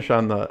finish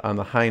on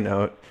the high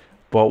note.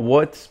 But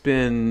what's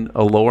been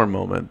a lower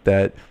moment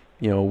that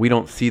we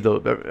don't see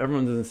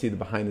everyone doesn't see the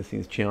behind the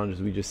scenes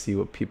challenges. We just see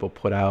what people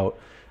put out.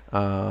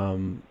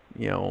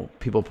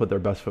 people put their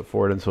best foot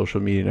forward on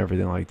social media and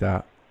everything like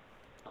that.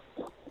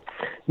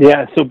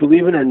 Yeah, so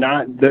believe it or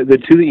not,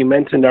 the two that you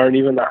mentioned aren't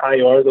even the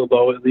high or the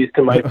low, at least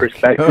in my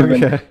perspective.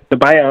 Okay. And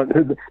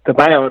the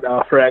buyout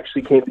offer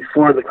actually came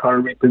before the car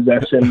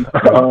repossession,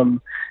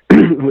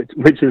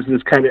 which is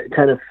just kind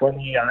of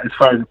funny as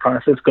far as the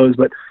process goes.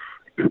 But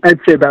I'd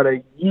say about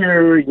a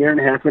year and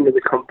a half into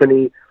the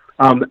company,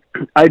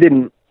 I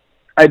didn't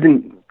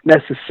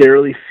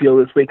necessarily feel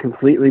this way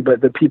completely,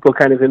 but the people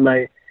kind of in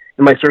my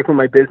circle,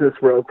 my business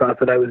world, thought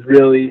that I was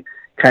really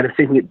kind of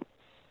taking it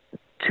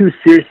too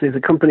seriously as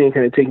a company and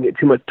kind of taking it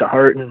too much to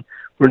heart, and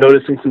we're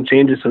noticing some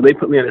changes. So they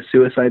put me on a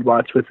suicide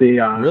watch with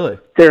a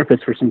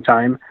therapist for some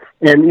time.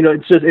 And,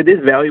 it is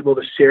valuable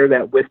to share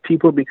that with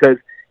people because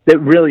it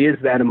really is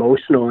that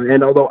emotional.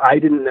 And although I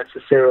didn't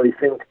necessarily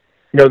think,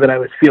 that I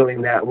was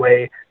feeling that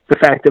way, the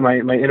fact that my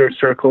inner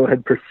circle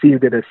had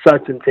perceived it as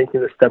such and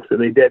taking the steps that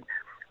they did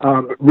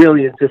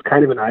really is just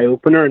kind of an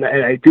eye-opener. And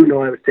I do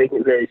know I was taking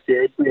it very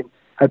seriously, and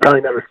I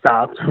probably never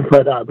stopped,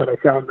 but I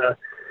found the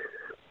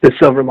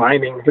silver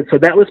lining. So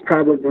that was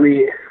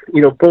probably,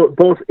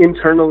 both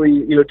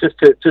internally, just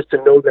to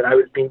know that I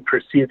was being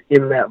perceived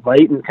in that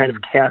light and kind of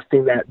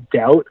casting that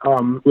doubt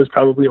was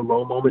probably a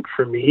low moment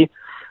for me.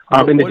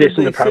 In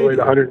addition to probably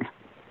the 100.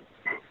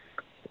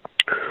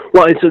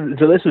 Well,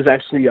 so this was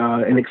actually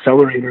an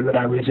accelerator that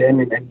I was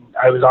in, and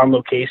I was on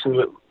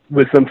location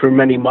with them for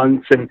many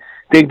months, and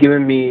they'd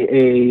given me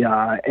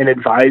an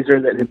advisor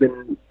that had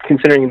been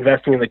considering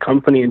investing in the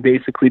company, and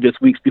basically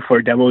just weeks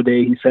before demo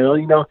day, he said,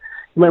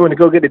 you might want to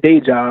go get a day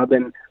job.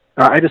 And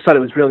I just thought it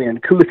was really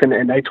uncouth.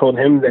 And I told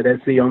him that as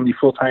the only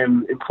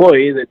full-time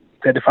employee,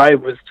 that if I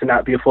was to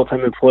not be a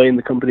full-time employee and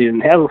the company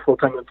didn't have a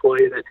full-time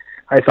employee, that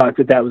I thought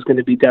that was going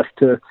to be death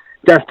to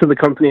the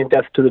company and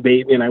death to the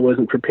baby. And I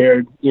wasn't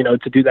prepared,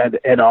 to do that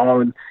at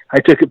all. And I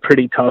took it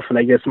pretty tough. And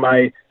I guess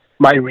my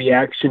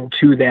reaction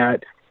to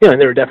that, and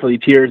there were definitely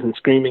tears and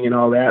screaming and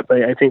all that,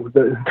 but I think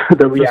the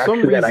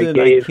reaction that I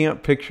gave. I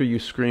can't picture you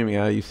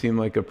screaming. You seem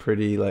like a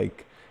pretty,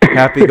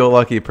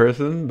 happy-go-lucky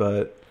person,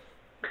 but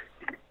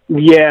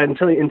yeah,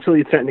 until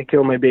he's starting to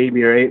kill my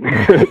baby, right?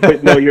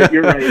 But no,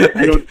 you're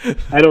right.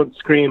 I don't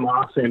scream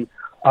often,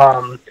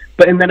 but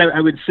then I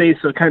would say,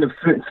 so kind of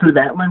through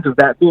that lens of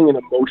that being an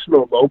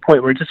emotional low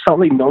point, where it just felt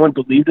like no one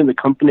believed in the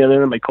company other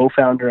than my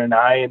co-founder and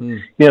I,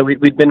 and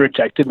we'd been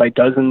rejected by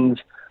dozens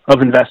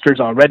of investors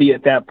already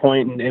at that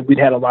point, and we'd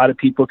had a lot of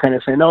people kind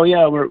of saying, "Oh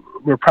yeah,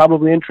 we're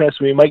probably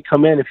interested. We might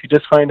come in if you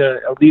just find a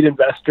lead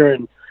investor,"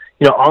 and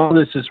all of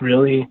this is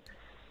really.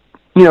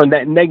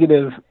 That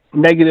negative,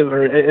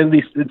 or at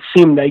least it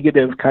seemed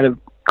negative, kind of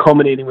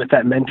culminating with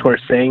that mentor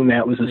saying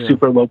that was a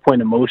super low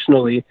point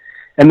emotionally.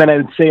 And then I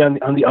would say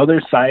on the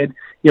other side,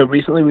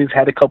 recently we've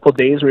had a couple of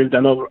days where we've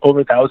done over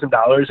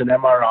 $1,000 in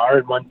MRR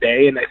in one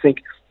day. And I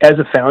think as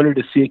a founder,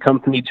 to see a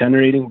company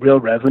generating real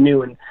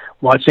revenue and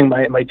watching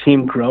my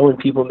team grow and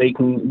people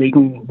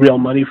making real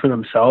money for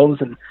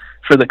themselves and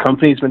for the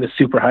company has been a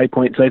super high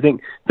point. So I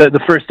think the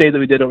first day that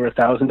we did over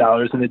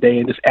 $1,000 in a day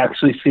and just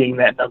actually seeing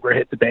that number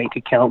hit the bank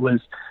account was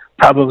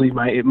probably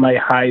my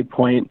high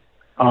point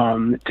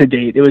to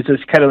date. It was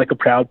just kind of like a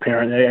proud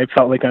parent. I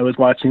felt like I was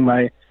watching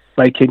my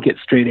kid get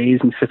straight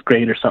A's in 5th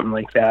grade or something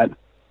like that.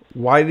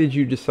 Why did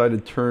you decide to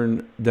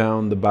turn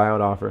down the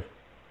buyout offer?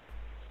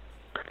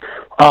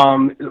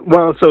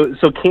 Well,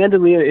 so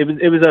candidly,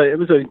 it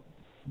was a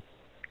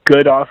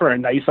good offer, a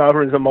nice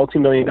offer. It was a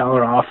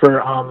multi-million-dollar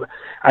offer.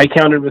 I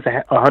counted with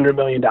 $100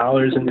 million,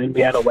 and then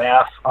we had a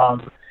laugh.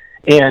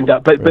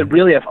 But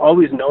really, I've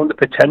always known the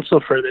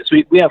potential for this.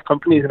 We have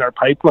companies in our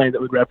pipeline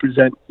that would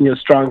represent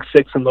strong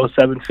 6 and low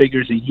 7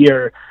 figures a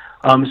year.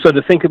 So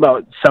to think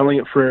about selling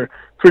it for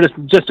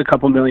just a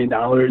couple $1 million,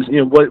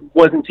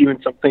 wasn't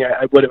even something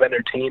I would have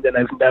entertained, and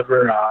I've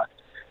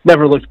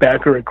never looked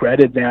back or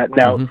regretted that.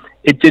 Now,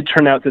 It did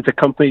turn out that the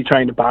company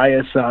trying to buy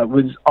us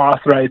was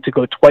authorized to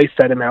go twice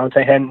that amount.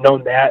 I hadn't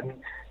known that, and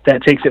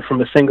that takes it from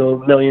a single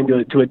million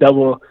to a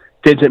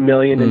double-digit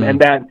million,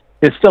 and that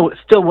it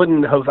still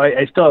wouldn't have.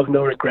 I still have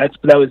no regrets,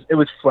 but it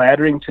was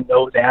flattering to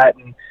know that,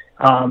 and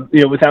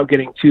without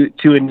getting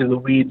too into the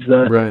weeds,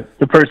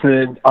 the person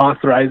that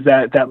authorized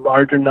that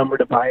larger number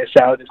to buy us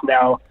out is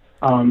now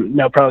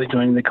probably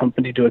joining the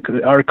company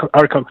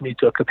our company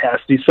to a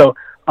capacity. So.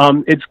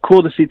 It's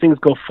cool to see things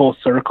go full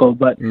circle,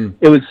 but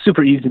it was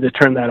super easy to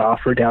turn that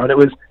offer down. It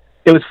was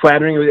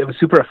flattering. It was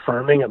super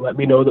affirming. It let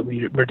me know that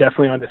we're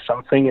definitely onto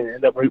something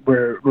and that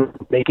we're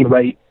making the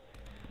right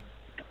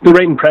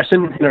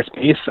impression in our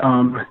space.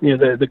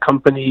 The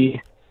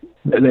company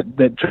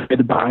that tried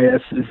to buy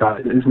us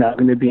is not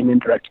going to be an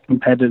indirect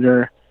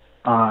competitor.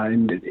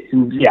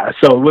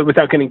 So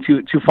without getting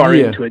too far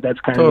into it, that's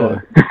kind of.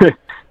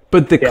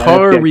 But the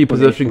car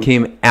repossession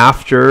came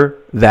after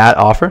that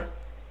offer.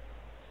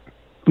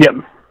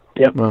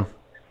 Yep. Well,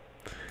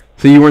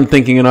 so you weren't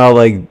thinking at all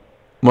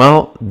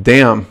well,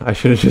 damn, I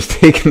should have just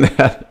taken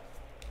that.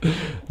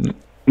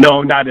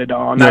 No, not at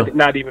all. No.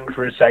 Not even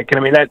for a second.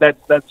 I mean,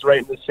 that's right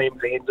in the same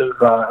veins of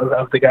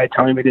the guy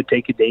telling me to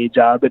take a day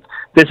job.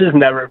 This has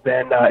never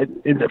been.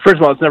 First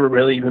of all, it's never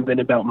really even been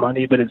about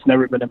money, but it's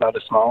never been about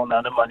a small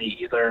amount of money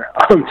either.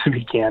 To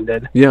be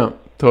candid. Yeah,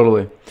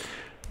 totally.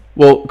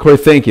 Well, Cory,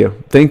 thank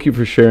you. Thank you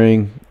for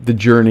sharing the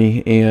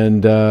journey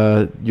and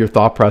your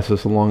thought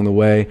process along the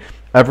way.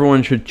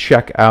 Everyone should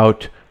check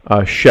out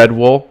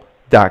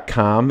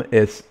Shedwool.com.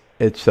 It's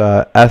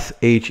SHEDWOOL.com,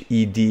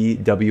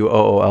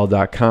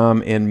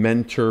 and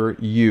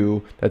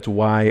MentorU, that's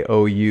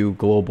YOU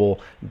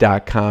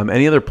Global.com.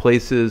 Any other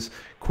places,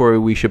 Cory,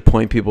 we should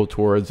point people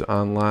towards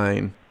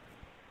online?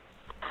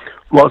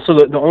 Well, so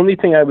the only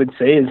thing I would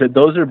say is that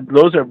those are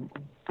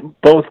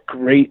both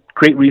great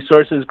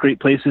resources, great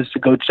places to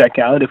go check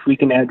out. If we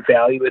can add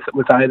value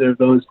with either of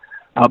those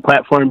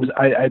platforms,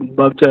 I'd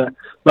love to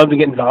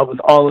get involved with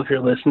all of your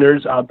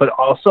listeners. But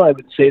also, I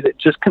would say that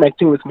just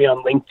connecting with me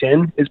on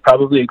LinkedIn is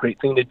probably a great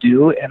thing to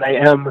do. And I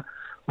am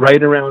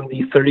right around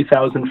the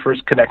 30,000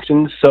 first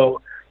connections.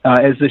 So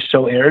as this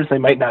show airs, I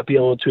might not be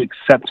able to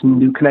accept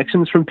new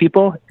connections from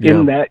people. Yeah.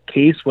 In that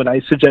case, what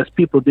I suggest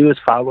people do is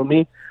follow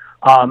me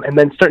and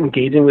then start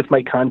engaging with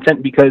my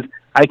content, because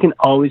I can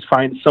always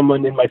find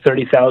someone in my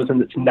 30,000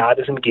 that's not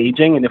as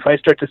engaging. And if I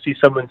start to see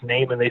someone's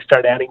name and they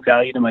start adding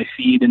value to my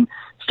feed and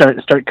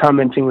start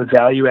commenting with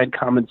value add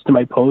comments to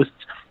my posts,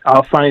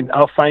 I'll find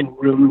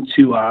room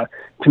to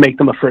make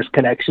them a first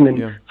connection.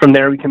 And from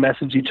there we can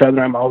message each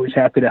other. I'm always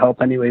happy to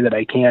help any way that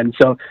I can.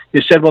 So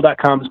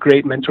Shedwool.com is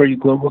great.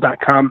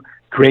 MentorUGlobal.com,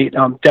 great.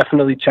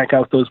 Definitely check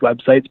out those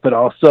websites, but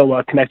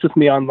also connect with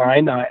me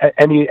online.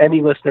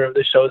 Any listener of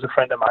this show is a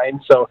friend of mine.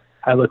 So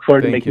I look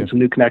forward to making some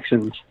new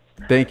connections.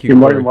 Thank you. You're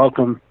more than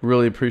welcome.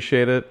 Really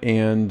appreciate it.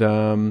 And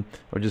I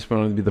just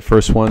wanted to be the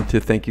first one to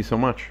thank you so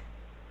much.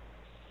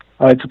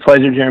 It's a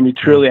pleasure, Jeremy.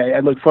 Truly, I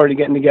look forward to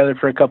getting together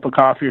for a cup of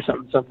coffee or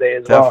something someday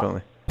as well.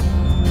 Definitely.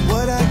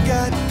 What I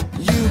got,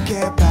 you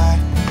can't buy.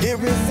 It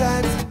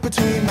resides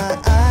between my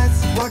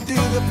eyes. Walked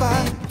through the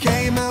fire,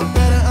 came out